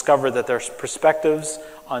will discover that there's perspectives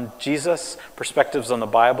on Jesus, perspectives on the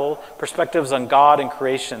Bible, perspectives on God and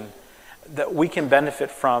creation that we can benefit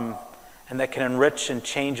from and that can enrich and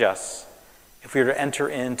change us if we were to enter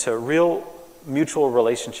into real mutual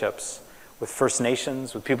relationships with First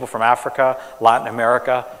Nations, with people from Africa, Latin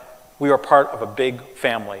America. We are part of a big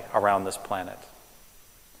family around this planet.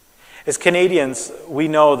 As Canadians, we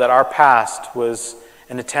know that our past was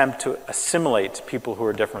an attempt to assimilate people who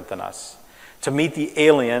are different than us, to meet the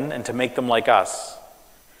alien and to make them like us.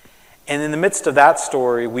 And in the midst of that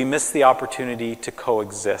story, we miss the opportunity to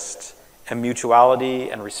coexist in mutuality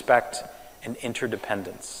and respect and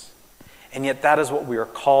interdependence. And yet that is what we are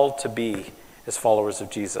called to be as followers of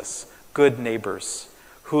Jesus, good neighbors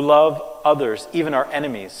who love others, even our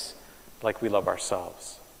enemies, like we love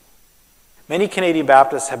ourselves. Many Canadian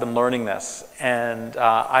Baptists have been learning this, and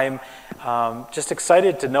I'm just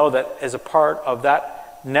excited to know that as a part of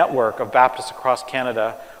that network of Baptists across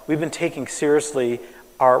Canada, we've been taking seriously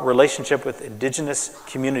our relationship with Indigenous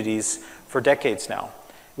communities for decades now.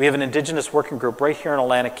 We have an Indigenous working group right here in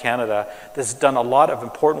Atlantic Canada that's done a lot of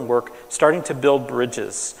important work starting to build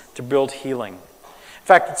bridges, to build healing. In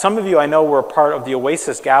fact, some of you I know were a part of the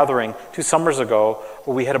Oasis gathering 2 summers ago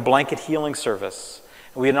where we had a blanket healing service.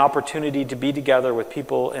 And we had an opportunity to be together with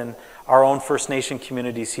people in our own First Nation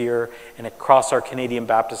communities here and across our Canadian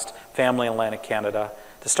Baptist family in Atlantic Canada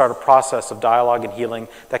to start a process of dialogue and healing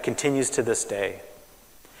that continues to this day.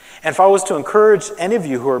 And if I was to encourage any of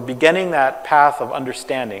you who are beginning that path of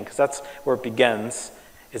understanding, because that's where it begins,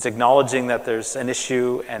 is acknowledging that there's an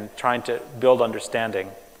issue and trying to build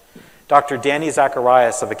understanding. Dr. Danny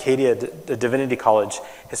Zacharias of Acadia Divinity College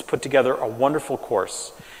has put together a wonderful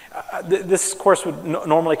course. This course would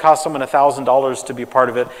normally cost someone $1,000 to be a part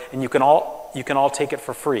of it, and you can all take it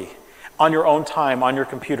for free on your own time, on your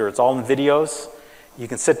computer. It's all in videos. You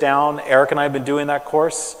can sit down. Eric and I have been doing that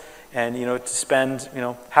course, and to spend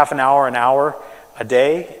half an hour a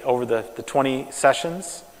day over the 20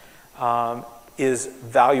 sessions is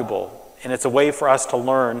valuable, and it's a way for us to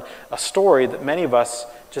learn a story that many of us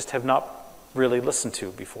just have not really listened to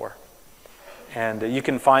before. And you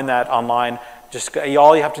can find that online. Just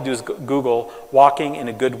all you have to do is Google "Walking in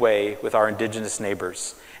a Good Way with Our Indigenous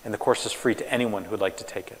Neighbors," and the course is free to anyone who would like to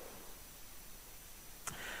take it.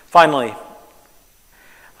 Finally,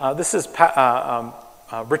 this is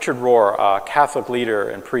Richard Rohr, a Catholic leader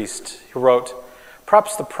and priest, who wrote,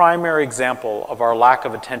 "Perhaps the primary example of our lack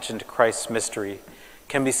of attention to Christ's mystery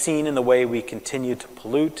can be seen in the way we continue to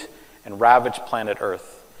pollute and ravage planet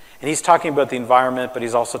Earth." And he's talking about the environment, but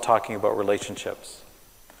he's also talking about relationships.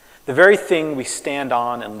 The very thing we stand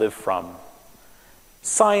on and live from.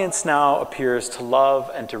 Science now appears to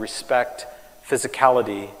love and to respect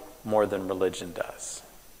physicality more than religion does.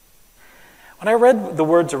 When I read the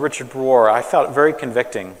words of Richard Rohr, I felt very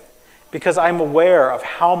convicting, because I'm aware of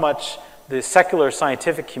how much the secular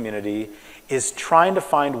scientific community is trying to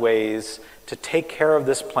find ways to take care of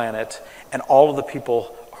this planet and all of the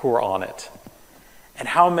people who are on it. And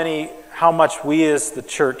how much we as the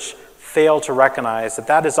church fail to recognize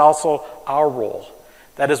that is also our role.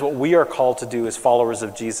 That is what we are called to do as followers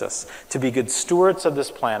of Jesus, to be good stewards of this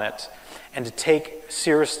planet and to take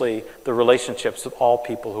seriously the relationships with all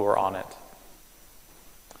people who are on it.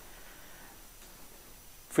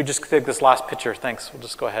 If we just take this last picture, thanks, we'll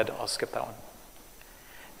just go ahead, I'll skip that one.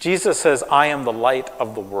 Jesus says, "I am the light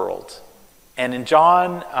of the world." And in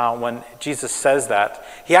John, when Jesus says that,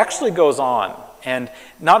 he actually goes on. And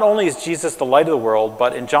not only is Jesus the light of the world,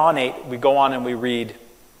 but in John 8, we go on and we read,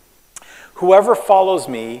 "Whoever follows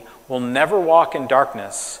me will never walk in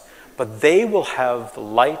darkness, but they will have the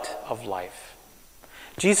light of life."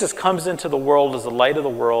 Jesus comes into the world as the light of the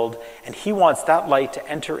world, and he wants that light to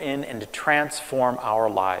enter in and to transform our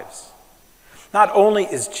lives. Not only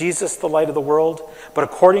is Jesus the light of the world, but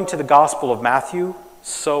according to the Gospel of Matthew,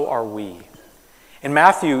 so are we. In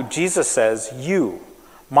Matthew, Jesus says, "You,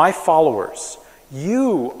 my followers,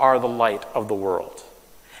 you are the light of the world."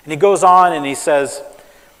 And he goes on and he says,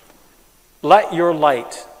 "Let your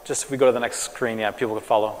light," just if we go to the next screen, yeah, people can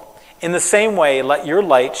follow. "In the same way, let your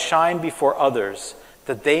light shine before others,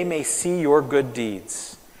 that they may see your good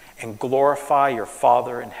deeds and glorify your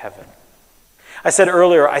Father in heaven." I said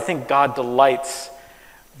earlier, I think God delights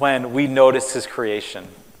when we notice his creation.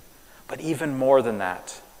 But even more than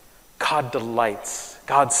that, God delights,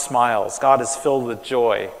 God smiles, God is filled with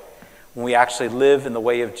joy when we actually live in the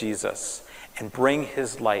way of Jesus and bring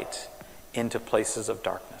his light into places of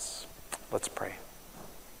darkness. Let's pray.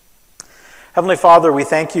 Heavenly Father, we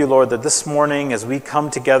thank you, Lord, that this morning as we come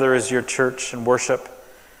together as your church and worship,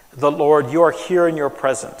 that, Lord, you are here and you're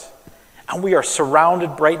present. And we are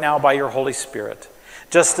surrounded right now by your Holy Spirit.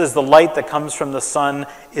 Just as the light that comes from the sun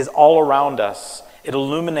is all around us, it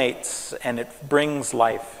illuminates and it brings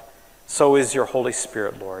life. So is your Holy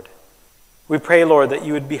Spirit, Lord. We pray, Lord, that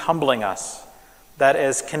you would be humbling us, that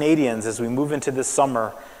as Canadians, as we move into this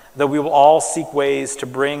summer, that we will all seek ways to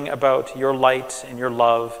bring about your light and your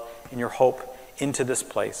love and your hope into this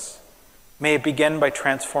place. May it begin by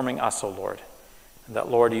transforming us, O Lord, and that,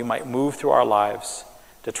 Lord, you might move through our lives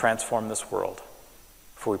to transform this world.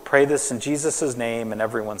 For we pray this in Jesus' name, and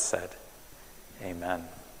everyone said, amen.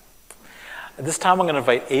 At this time, I'm going to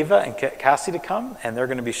invite Ava and Cassie to come, and they're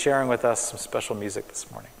going to be sharing with us some special music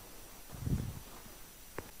this morning.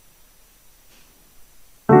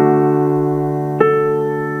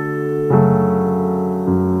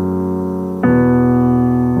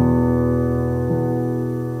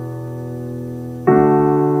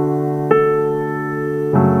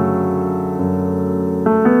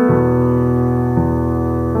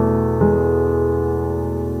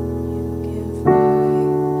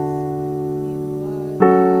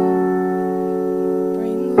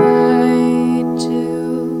 Bring light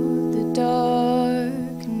to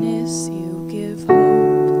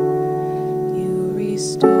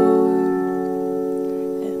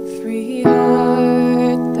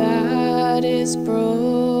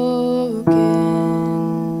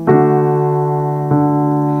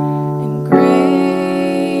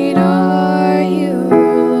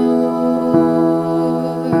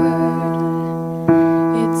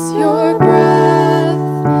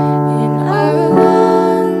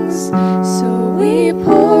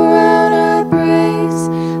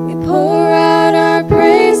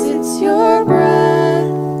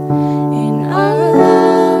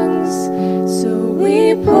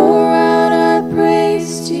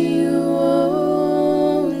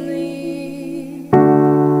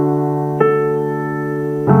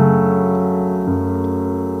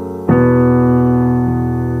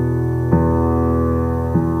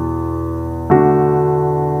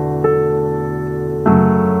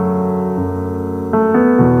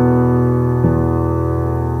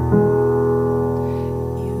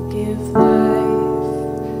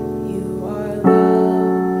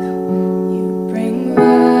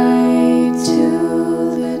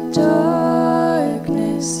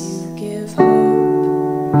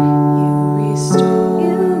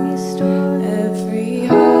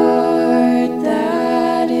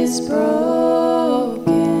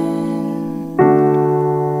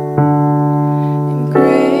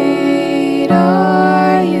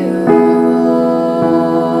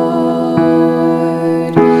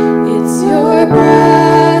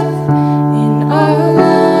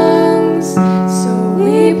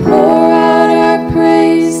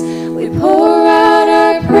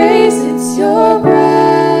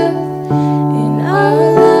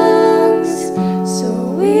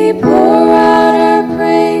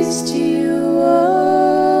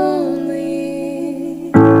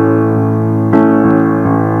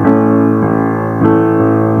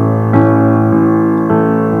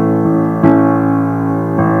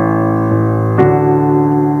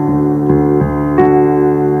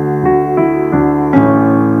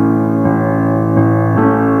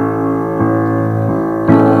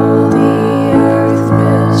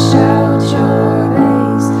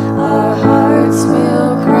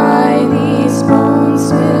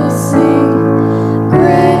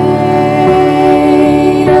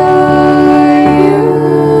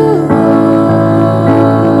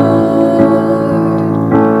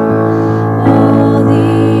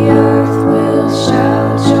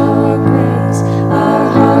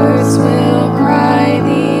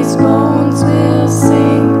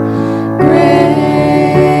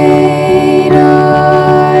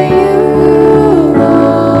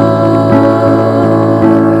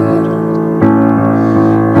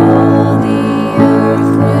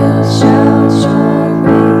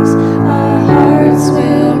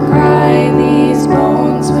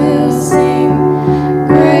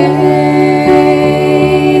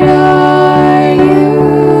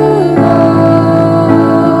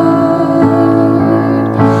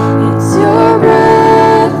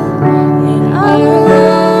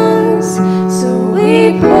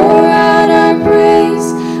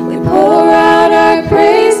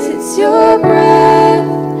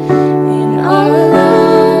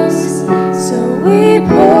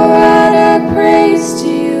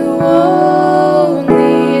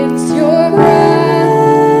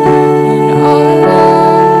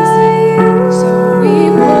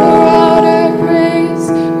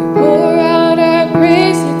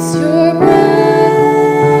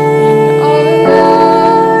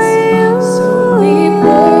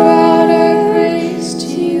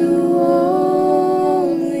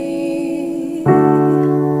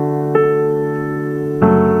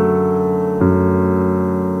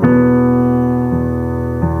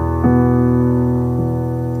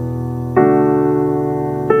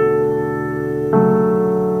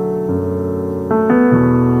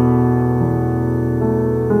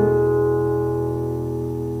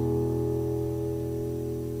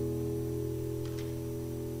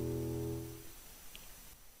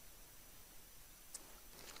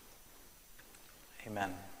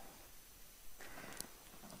Amen.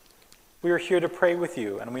 We are here to pray with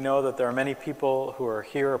you, and we know that there are many people who are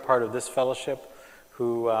here, a part of this fellowship,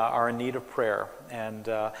 who are in need of prayer. And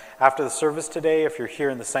after the service today, if you're here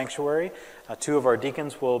in the sanctuary, two of our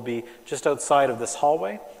deacons will be just outside of this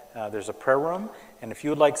hallway. There's a prayer room, and if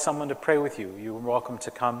you would like someone to pray with you, you're welcome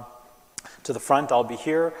to come to the front. I'll be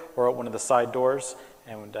here or at one of the side doors,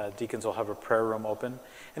 and deacons will have a prayer room open.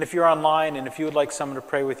 And if you're online and if you would like someone to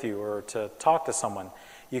pray with you or to talk to someone,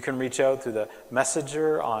 you can reach out through the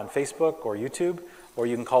messenger on Facebook or YouTube, or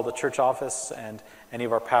you can call the church office, and any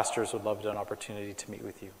of our pastors would love an opportunity to meet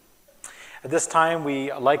with you. At this time,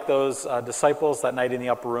 we, like those disciples that night in the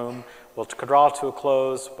upper room, will draw to a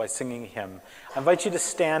close by singing a hymn. I invite you to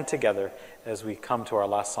stand together as we come to our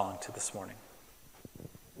last song to this morning.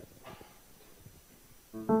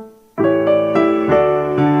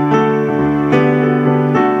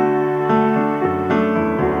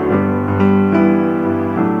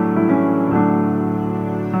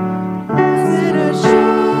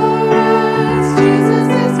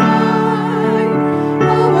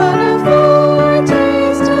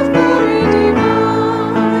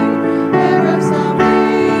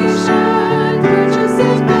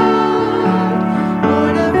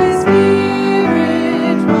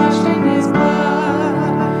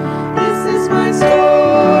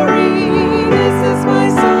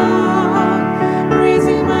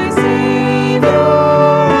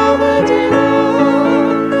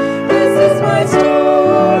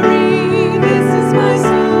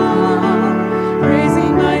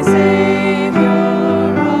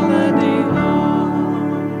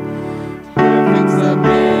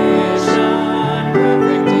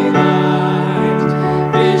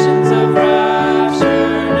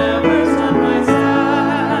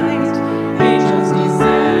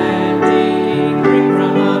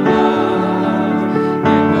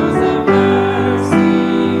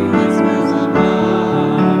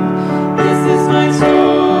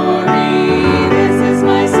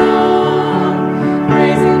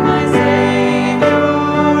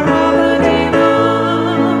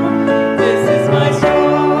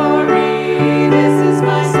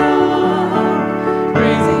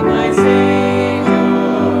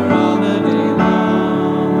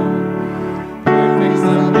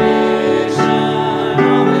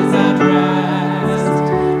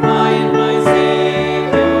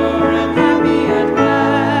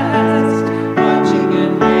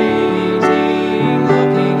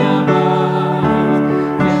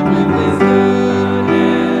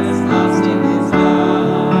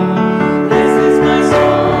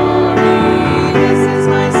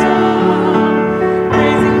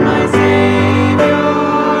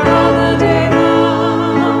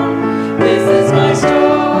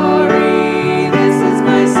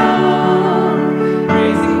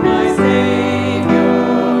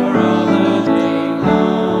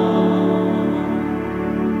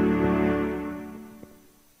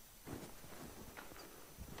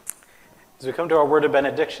 As we come to our word of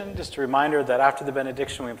benediction, just a reminder that after the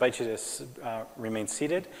benediction, we invite you to remain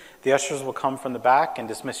seated. The ushers will come from the back and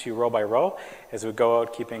dismiss you row by row as we go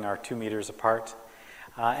out, keeping our 2 meters apart.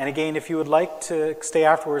 And again, if you would like to stay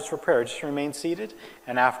afterwards for prayer, just remain seated.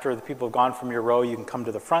 And after the people have gone from your row, you can come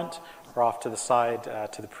to the front or off to the side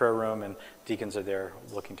to the prayer room, and deacons are there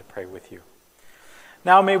looking to pray with you.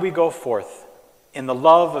 Now may we go forth in the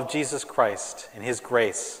love of Jesus Christ and his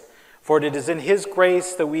grace. For it is in his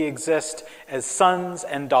grace that we exist as sons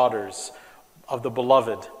and daughters of the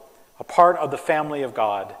beloved, a part of the family of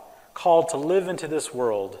God, called to live into this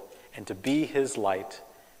world and to be his light.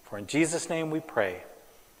 For in Jesus' name we pray.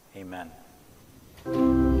 Amen.